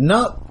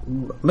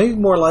 Maybe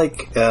more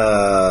like,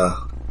 they're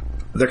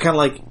kind of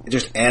like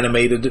just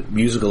animated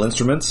musical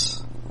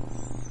instruments.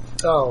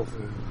 Oh.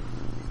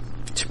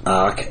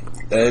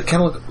 They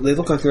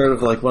look like they're out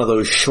of like one of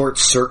those short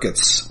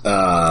circuits,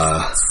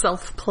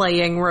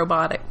 self-playing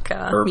robotic,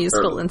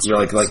 musical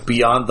instruments. Like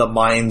Beyond the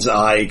Mind's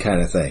Eye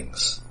kind of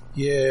things.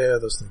 Yeah,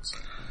 those things.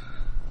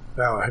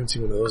 Wow, I haven't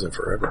seen one of those in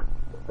forever.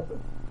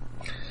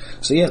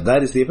 So yeah,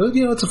 that is the episode.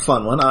 You know, it's a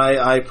fun one.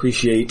 I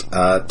appreciate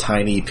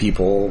tiny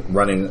people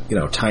running,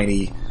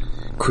 tiny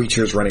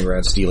creatures running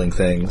around stealing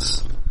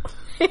things.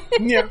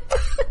 Yeah.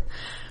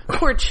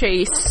 Poor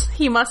Chase.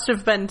 He must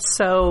have been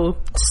so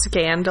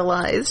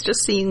scandalized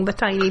just seeing the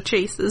tiny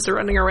Chases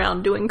running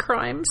around doing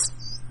crimes.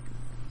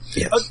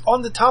 Yes.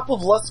 On the top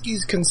of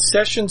Lusky's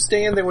concession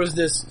stand, there was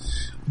this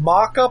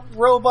mock-up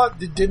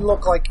robot that didn't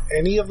look like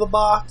any of the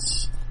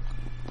bots.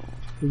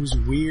 It was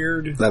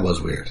weird. That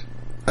was weird.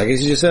 I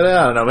guess you just said,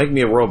 I don't know, make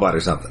me a robot or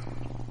something.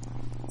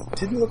 It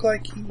didn't look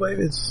like Heatwave.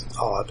 It's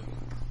odd.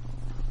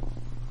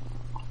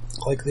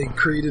 Like they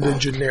created a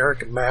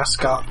generic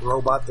mascot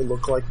robot that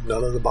looked like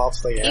none of the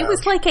bots they have. It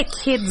was like a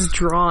kid's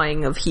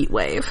drawing of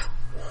Heatwave.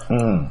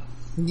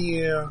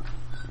 Yeah.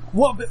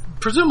 Well, but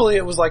presumably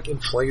it was like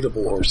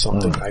inflatable or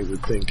something, I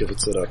would think, if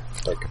it's at a,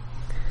 like,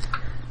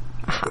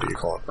 what do you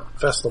call it?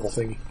 Festival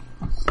thingy.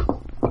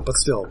 But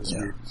still, it was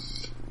weird.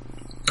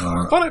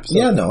 Fun episode.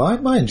 Yeah, no,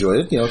 I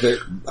enjoyed it.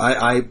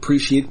 I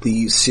appreciate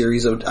the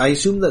series of... I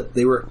assume that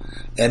they were...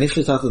 I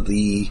initially thought that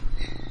the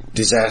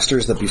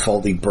disasters that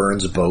befall the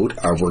Burns boat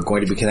were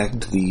going to be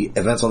connected to the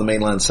events on the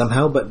mainland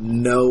somehow, but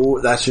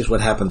no, that's just what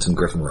happens in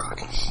Griffin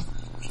Rock.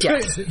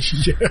 Yes.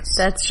 Yes.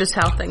 That's just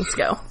how things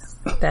go.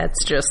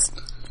 That's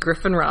just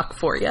Griffin Rock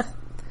for you.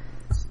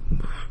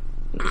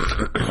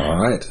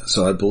 Alright,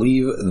 so I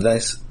believe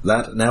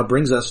that now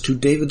brings us to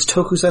David's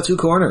Tokusatsu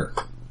Corner.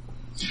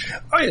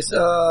 Oh yes,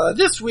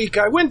 this week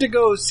I went to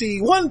go see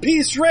One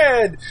Piece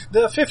Red,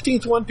 the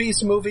 15th One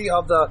Piece movie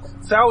of the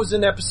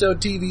 1,000-episode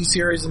TV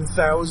series and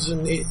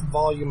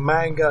 1,000-volume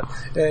manga,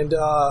 and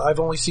I've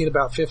only seen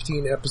about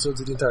 15 episodes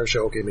of the entire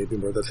show. Okay, maybe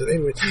more than that.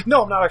 Anyway,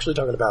 no, I'm not actually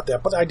talking about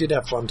that, but I did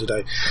have fun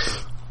today.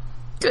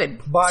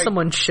 Good. By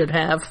someone should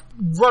have.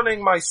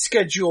 Running my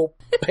schedule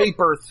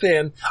paper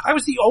thin. I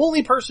was the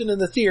only person in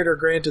the theater,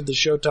 granted the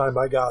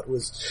showtime I got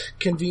was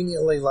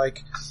conveniently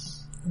like...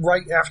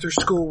 right after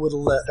school would have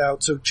let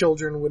out, so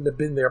children wouldn't have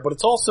been there. But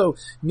it's also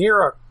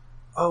near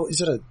is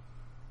it a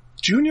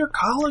junior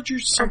college or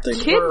something?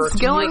 Are kids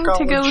going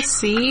to go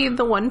see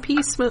the One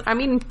Piece movie? I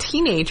mean,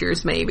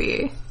 teenagers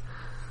maybe.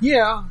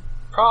 Yeah,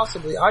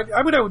 possibly.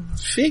 I would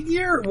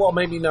figure, well,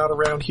 maybe not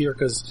around here,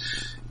 because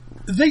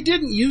they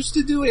didn't used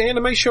to do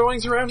anime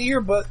showings around here,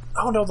 but,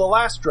 oh no, the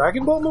last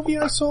Dragon Ball movie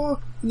I saw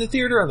in the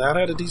theater, and that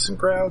had a decent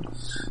crowd.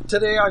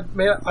 Today, I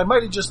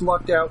might have just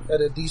lucked out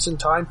at a decent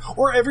time,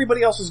 or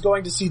everybody else was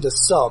going to see the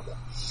sub.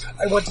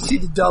 I went to see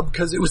the dub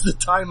because it was the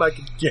time I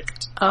could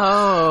get.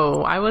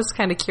 Oh, I was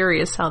kind of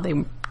curious how they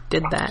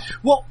did that.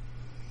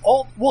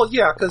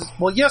 Yeah, because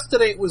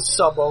yesterday it was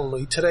sub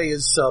only. Today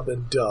is sub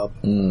and dub.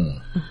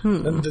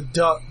 Mm-hmm. And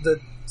the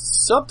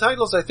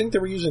subtitles, I think they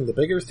were using the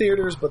bigger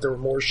theaters, but there were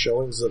more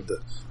showings of the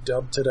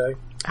dub today.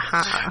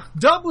 Aha.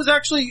 Dub was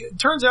actually,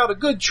 turns out, a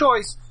good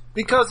choice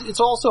because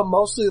it's also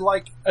mostly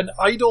like an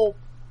idol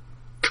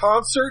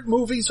concert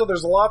movie, so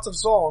there's lots of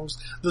songs.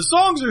 The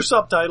songs are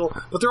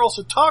subtitled, but they're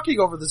also talking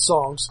over the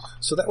songs,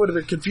 so that would have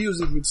been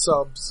confusing with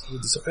subs.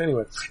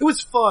 Anyway, it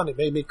was fun. It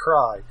made me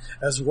cry,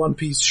 as One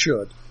Piece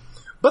should.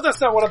 But that's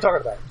not what I'm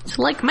talking about. It's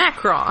like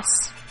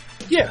Macross.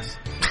 Yes.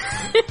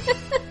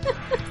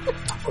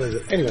 What is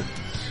it? Anyway.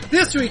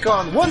 This week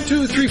on 1,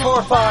 2, 3,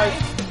 4,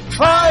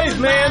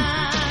 5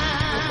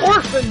 man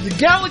Orphaned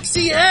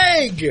Galaxy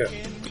Egg.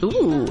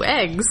 Ooh,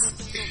 eggs.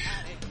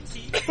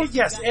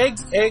 Yes,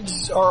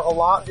 eggs are a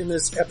lot in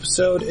this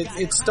episode.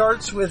 It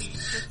starts with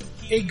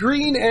a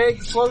green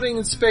egg floating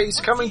in space,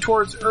 coming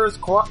towards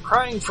Earth,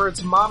 crying for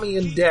its mommy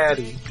and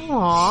daddy.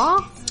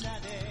 Aww.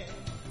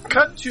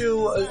 Cut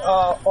to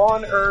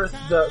on Earth,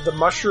 the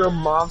mushroom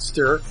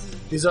monster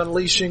is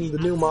unleashing the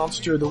new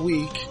monster of the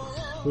week,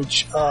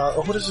 which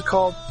what is it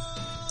called?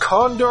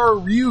 Condor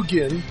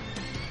Ryugen.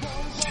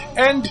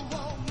 And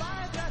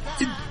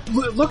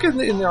look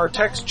in our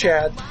text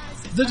chat.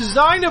 The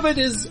design of it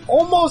is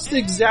almost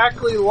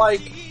exactly like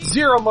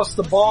Zeromus,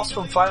 the boss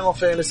from Final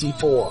Fantasy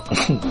IV.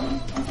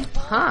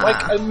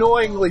 Like,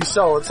 annoyingly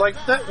so. It's like,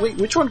 wait,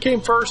 which one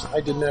came first?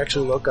 I didn't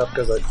actually look up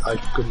because I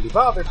couldn't be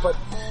bothered, but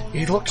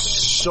it looks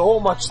so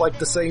much like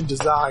the same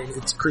design.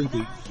 It's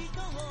creepy.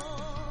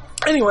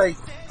 Anyway,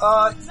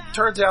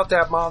 turns out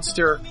that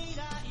monster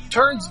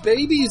turns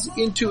babies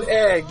into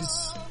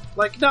eggs.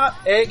 Like, not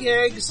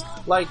eggs,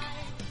 like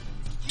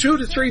 2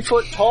 to 3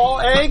 foot tall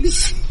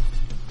eggs.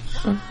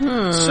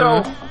 Mm-hmm.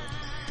 So,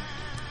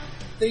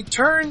 they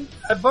turn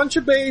a bunch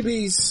of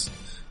babies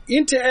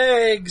into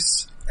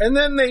eggs, and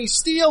then they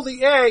steal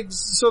the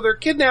eggs, so they're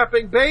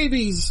kidnapping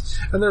babies,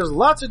 and there's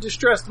lots of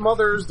distressed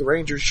mothers. The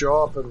Rangers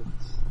show up, and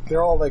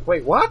they're all like,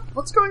 wait, what?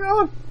 What's going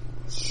on?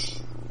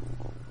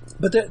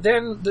 But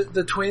then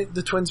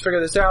the twins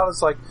figure this out.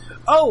 It's like,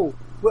 oh,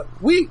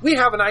 we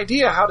have an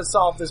idea how to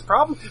solve this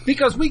problem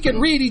because we can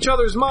read each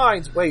other's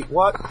minds. Wait,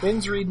 what?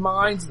 Twins read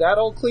minds? That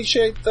old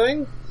cliched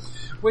thing?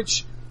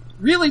 Which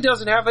really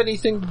doesn't have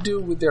anything to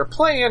do with their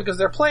plan, because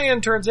their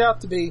plan turns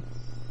out to be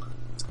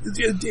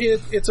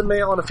it's a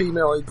male and a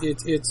female.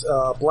 It's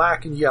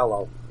black and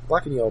yellow.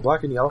 Black and yellow.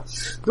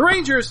 The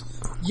Rangers,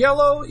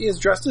 Yellow is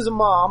dressed as a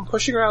mom,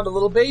 pushing around a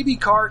little baby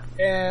cart,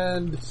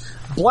 and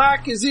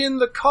Black is in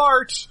the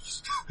cart,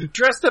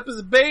 dressed up as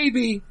a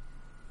baby.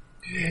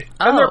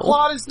 And their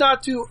plot is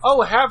not to,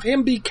 have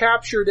him be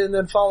captured and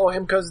then follow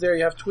him because there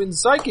you have twin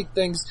psychic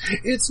things.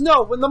 It's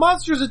no, when the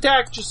monsters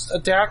attack, just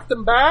attack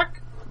them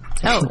back.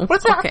 Oh,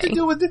 what's that have to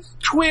do with the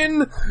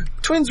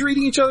twins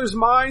reading each other's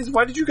minds?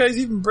 Why did you guys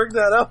even bring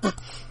that up?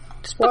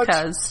 Just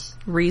because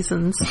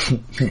reasons.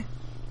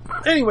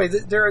 Anyway,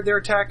 they're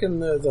attacking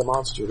the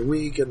monster of the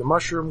week and the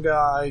mushroom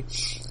guy,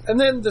 and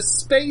then the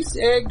space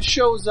egg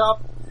shows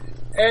up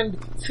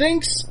and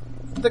thinks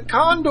the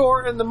condor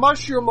and the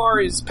mushroom are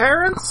his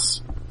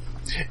parents,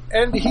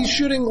 and he's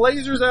shooting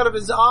lasers out of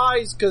his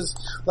eyes because,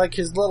 like,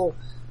 his little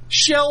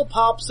shell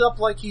pops up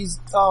like he's,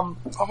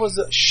 what was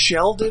it,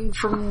 Sheldon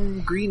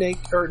from Green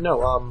Acres, or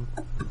no,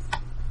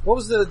 what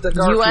was the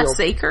Garfield? U.S.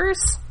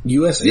 Acres?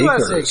 U.S.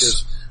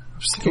 Acres.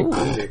 Green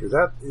Acres.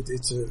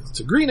 It's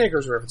a Green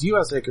Acres reference.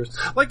 U.S. Acres.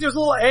 Like, there's a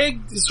little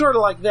egg, sort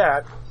of like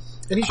that,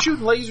 and he's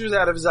shooting lasers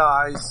out of his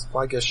eyes.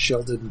 Well, I guess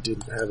Sheldon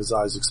didn't have his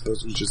eyes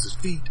exposed; it was just his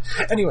feet.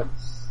 Anyway,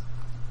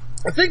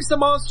 I think the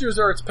monsters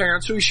are its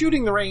parents, so he's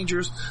shooting the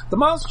Rangers. The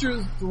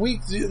monsters,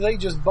 they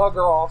just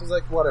bugger off. He's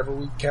like, whatever,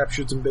 we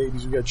captured some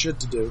babies, we got shit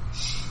to do.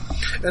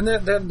 And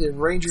then the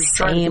Rangers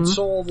trying to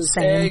console this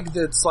egg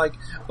that's like,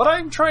 but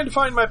I'm trying to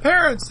find my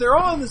parents. They're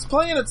on this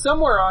planet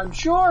somewhere, I'm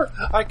sure.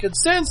 I could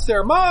sense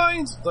their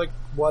minds. Like,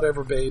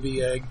 whatever,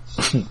 baby egg.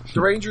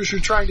 The Rangers are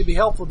trying to be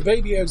helpful. The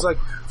baby egg's like,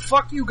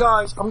 fuck you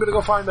guys, I'm gonna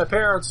go find my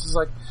parents. It's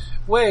like,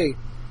 wait,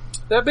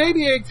 that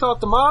baby egg thought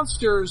the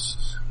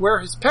monsters were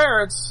his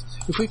parents.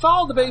 If we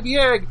follow the baby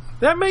egg,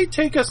 that may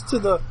take us to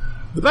the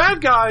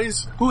bad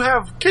guys who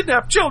have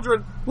kidnapped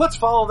children. Let's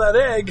follow that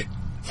egg.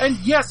 And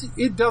yes,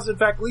 it does in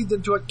fact lead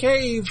them to a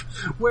cave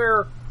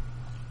where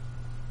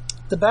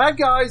the bad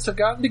guys have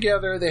gotten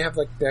together. They have,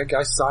 like, bad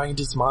guy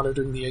scientists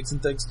monitoring the eggs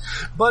and things.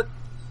 But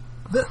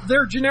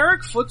their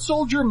generic foot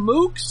soldier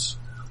mooks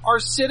are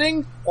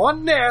sitting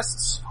on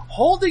nests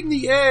holding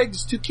the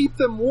eggs to keep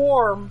them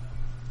warm.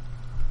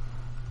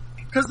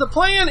 Because the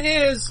plan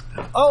is,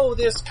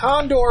 this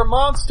condor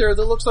monster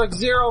that looks like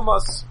Zero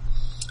must,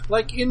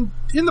 like, in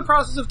the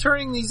process of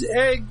turning these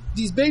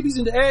babies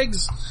into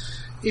eggs,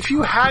 if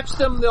you hatch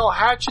them, they'll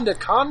hatch into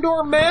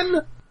condor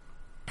men?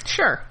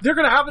 Sure. They're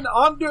gonna have an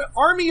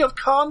army of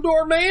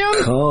condor man?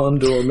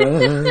 Condor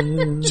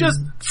man. Just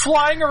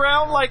flying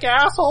around like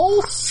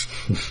assholes?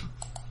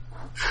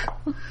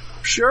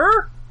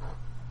 Sure?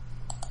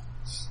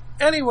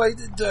 Anyway,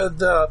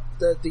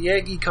 the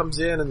eggy comes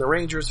in and the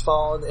Rangers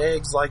fall and the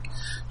egg's like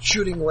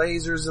shooting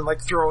lasers and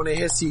like throwing a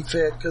hissy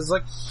fit because,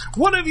 like,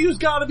 one of you's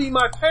gotta be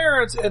my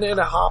parents, and then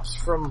it hops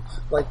from,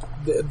 like,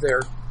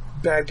 their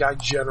bad guy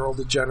general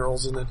to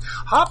generals, and then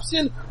hops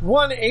in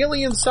one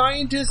alien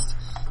scientist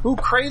who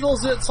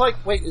cradles it. It's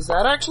like, wait, is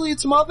that actually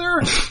its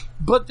mother?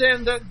 But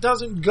then that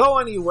doesn't go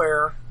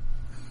anywhere.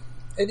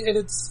 And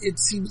it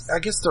seems, I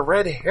guess, the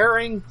red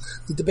herring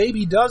that the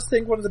baby does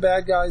think one of the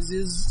bad guys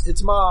is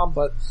its mom,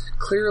 but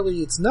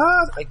clearly it's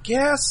not, I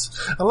guess.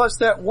 Unless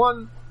that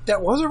was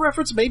a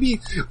reference.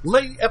 Maybe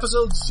late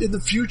episodes in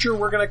the future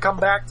we're gonna come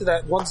back to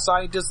that one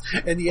scientist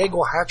and the egg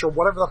will hatch or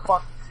whatever the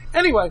fuck.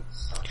 Anyway.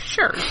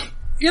 Sure.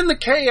 In the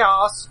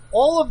chaos,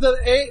 all of the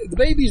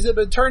babies that have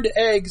been turned to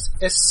eggs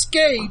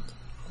escape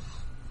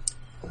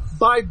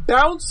by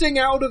bouncing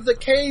out of the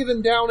cave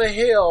and down a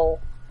hill.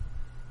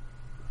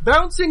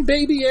 Bouncing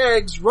baby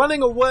eggs,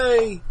 running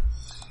away.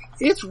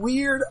 It's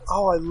weird.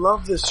 Oh, I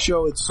love this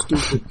show. It's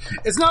stupid.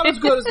 It's not as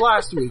good as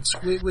last week's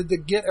with the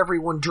Get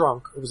Everyone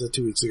Drunk. Or was it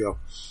 2 weeks ago?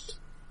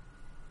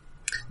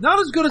 Not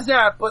as good as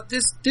that, but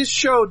this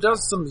show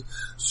does some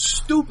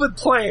stupid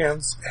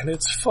plans, and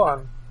it's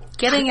fun.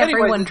 Getting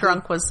everyone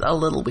drunk was a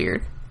little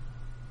weird.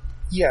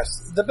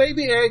 Yes, the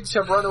baby eggs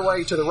have run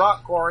away to the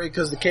rock quarry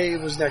because the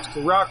cave was next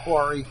to the rock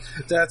quarry.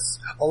 That's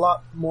a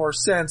lot more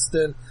sense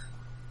than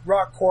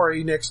rock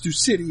quarry next to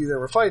city they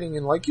were fighting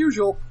in like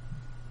usual.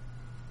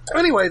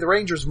 Anyway, the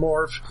Rangers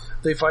morph.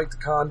 They fight the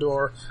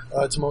condor.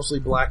 It's mostly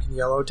black and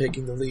yellow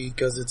taking the lead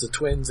because it's a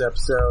twins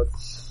episode.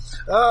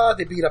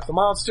 They beat up the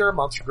monster.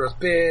 Monster grows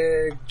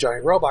big.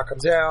 Giant robot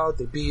comes out.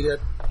 They beat it.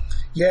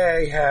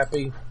 Yay,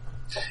 happy.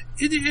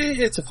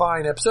 It's a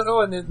fine episode.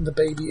 Oh, and then the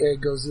baby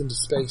egg goes into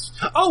space.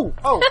 Oh!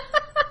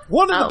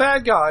 One of the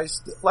bad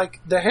guys, like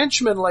the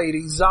henchman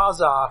lady,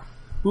 Zaza,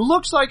 who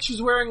looks like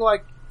she's wearing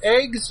like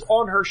eggs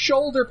on her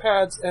shoulder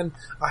pads and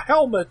a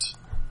helmet.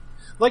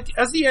 Like,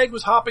 as the egg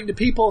was hopping to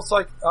people, it's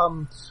like,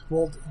 Dora,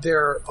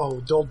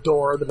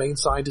 the main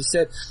scientist,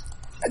 said,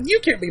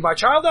 "You can't be my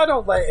child, I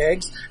don't lay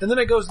eggs." And then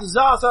it goes to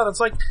Zaza, and it's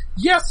like,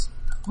 "Yes,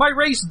 my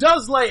race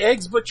does lay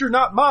eggs, but you're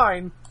not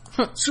mine."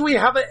 So we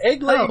have an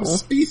egg-laying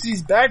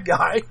species bad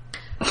guy.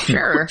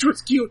 Sure. Which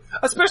was cute,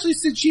 especially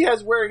since she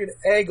has wearing an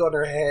egg on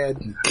her head.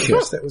 Of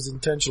course, that was an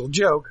intentional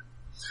joke.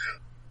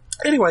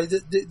 Anyway,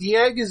 the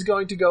egg is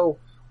going to go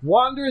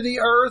wander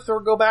the Earth or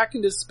go back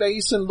into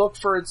space and look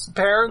for its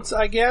parents,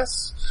 I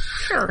guess.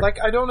 Sure. Like,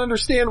 I don't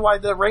understand why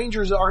the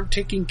Rangers aren't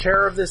taking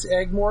care of this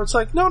egg more. It's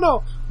like,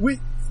 no,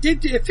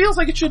 it feels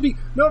like it should be,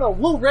 no,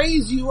 we'll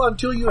raise you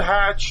until you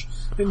hatch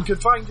and can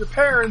find your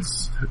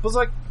parents. It was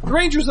like, the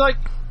Rangers are like,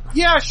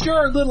 yeah,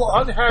 sure, little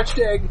unhatched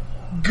egg,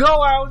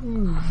 go out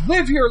and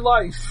live your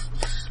life.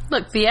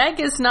 Look, the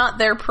egg is not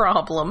their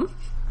problem.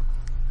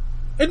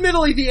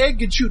 Admittedly, the egg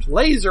can shoot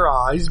laser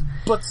eyes,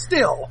 but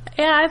still.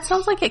 Yeah, it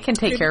sounds like it can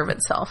take care of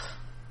itself.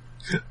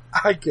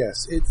 I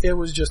guess. It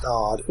was just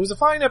odd. It was a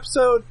fine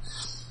episode.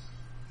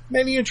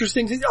 Many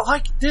interesting things.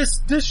 Like,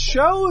 this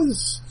show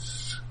is...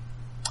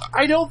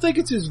 I don't think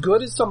it's as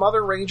good as some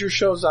other Ranger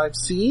shows I've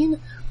seen,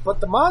 but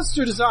the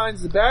monster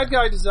designs, the bad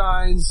guy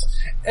designs,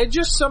 and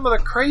just some of the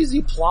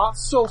crazy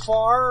plots so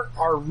far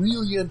are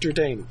really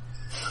entertaining.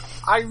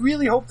 I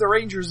really hope the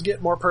Rangers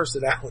get more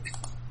personality.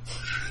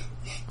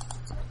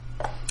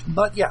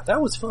 But yeah,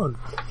 that was fun.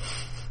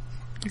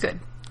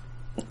 Good.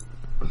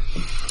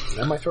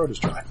 Now my throat is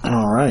dry.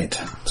 Alright,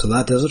 so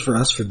that does it for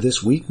us for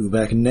this week. We'll be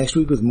back next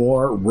week with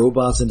more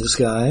Robots in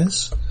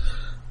Disguise.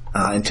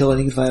 Until then,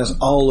 you can find us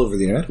all over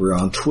the internet. We're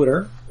on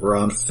Twitter, we're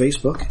on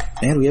Facebook,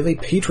 and we have a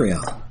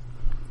Patreon.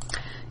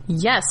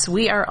 Yes,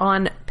 we are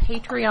on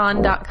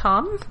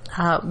Patreon.com.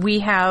 We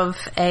have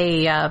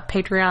a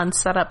Patreon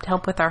set up to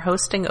help with our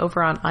hosting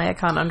over on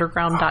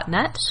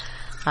iaconunderground.net.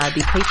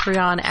 The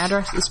Patreon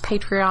address is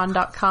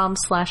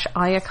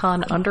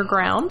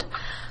patreon.com/iaconunderground.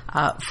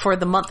 For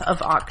the month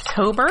of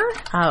October,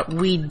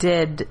 we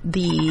did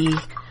the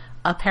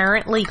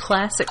apparently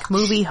classic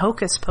movie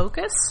Hocus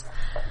Pocus,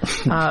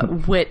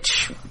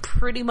 which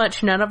pretty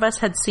much none of us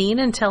had seen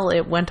until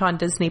it went on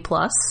Disney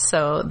Plus,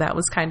 so that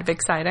was kind of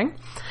exciting.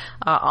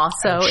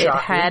 Also, it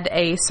had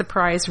a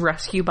surprise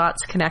Rescue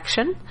Bots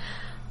connection.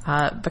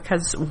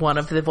 Because one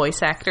of the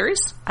voice actors,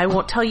 I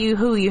won't tell you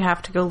who, you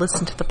have to go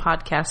listen to the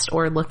podcast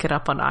or look it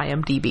up on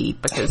IMDb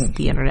because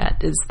the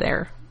internet is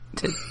there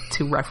to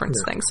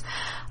reference things.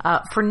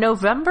 For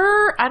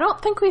November, I don't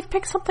think we've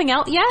picked something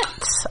out yet.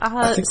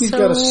 I think we've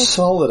got a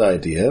solid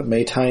idea. It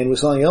may tie in with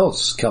something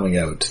else coming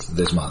out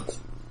this month.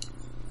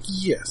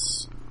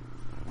 Yes.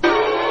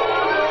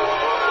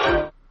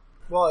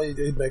 Well,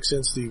 it makes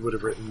sense that you would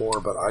have written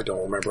more, but I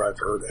don't remember I've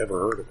ever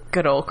heard of it.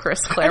 Good old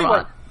Chris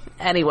Claremont.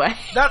 Anyway.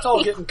 That's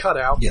all getting cut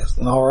out. Yes.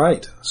 All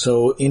right.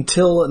 So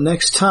until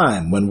next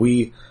time, when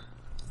we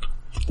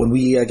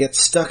get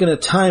stuck in a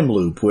time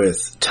loop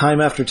with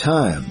Time After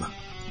Time,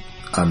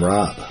 I'm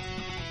Rob.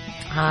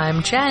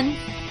 I'm Jen.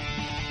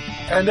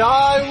 And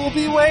I will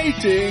be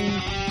waiting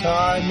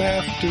time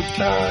after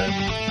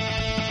time.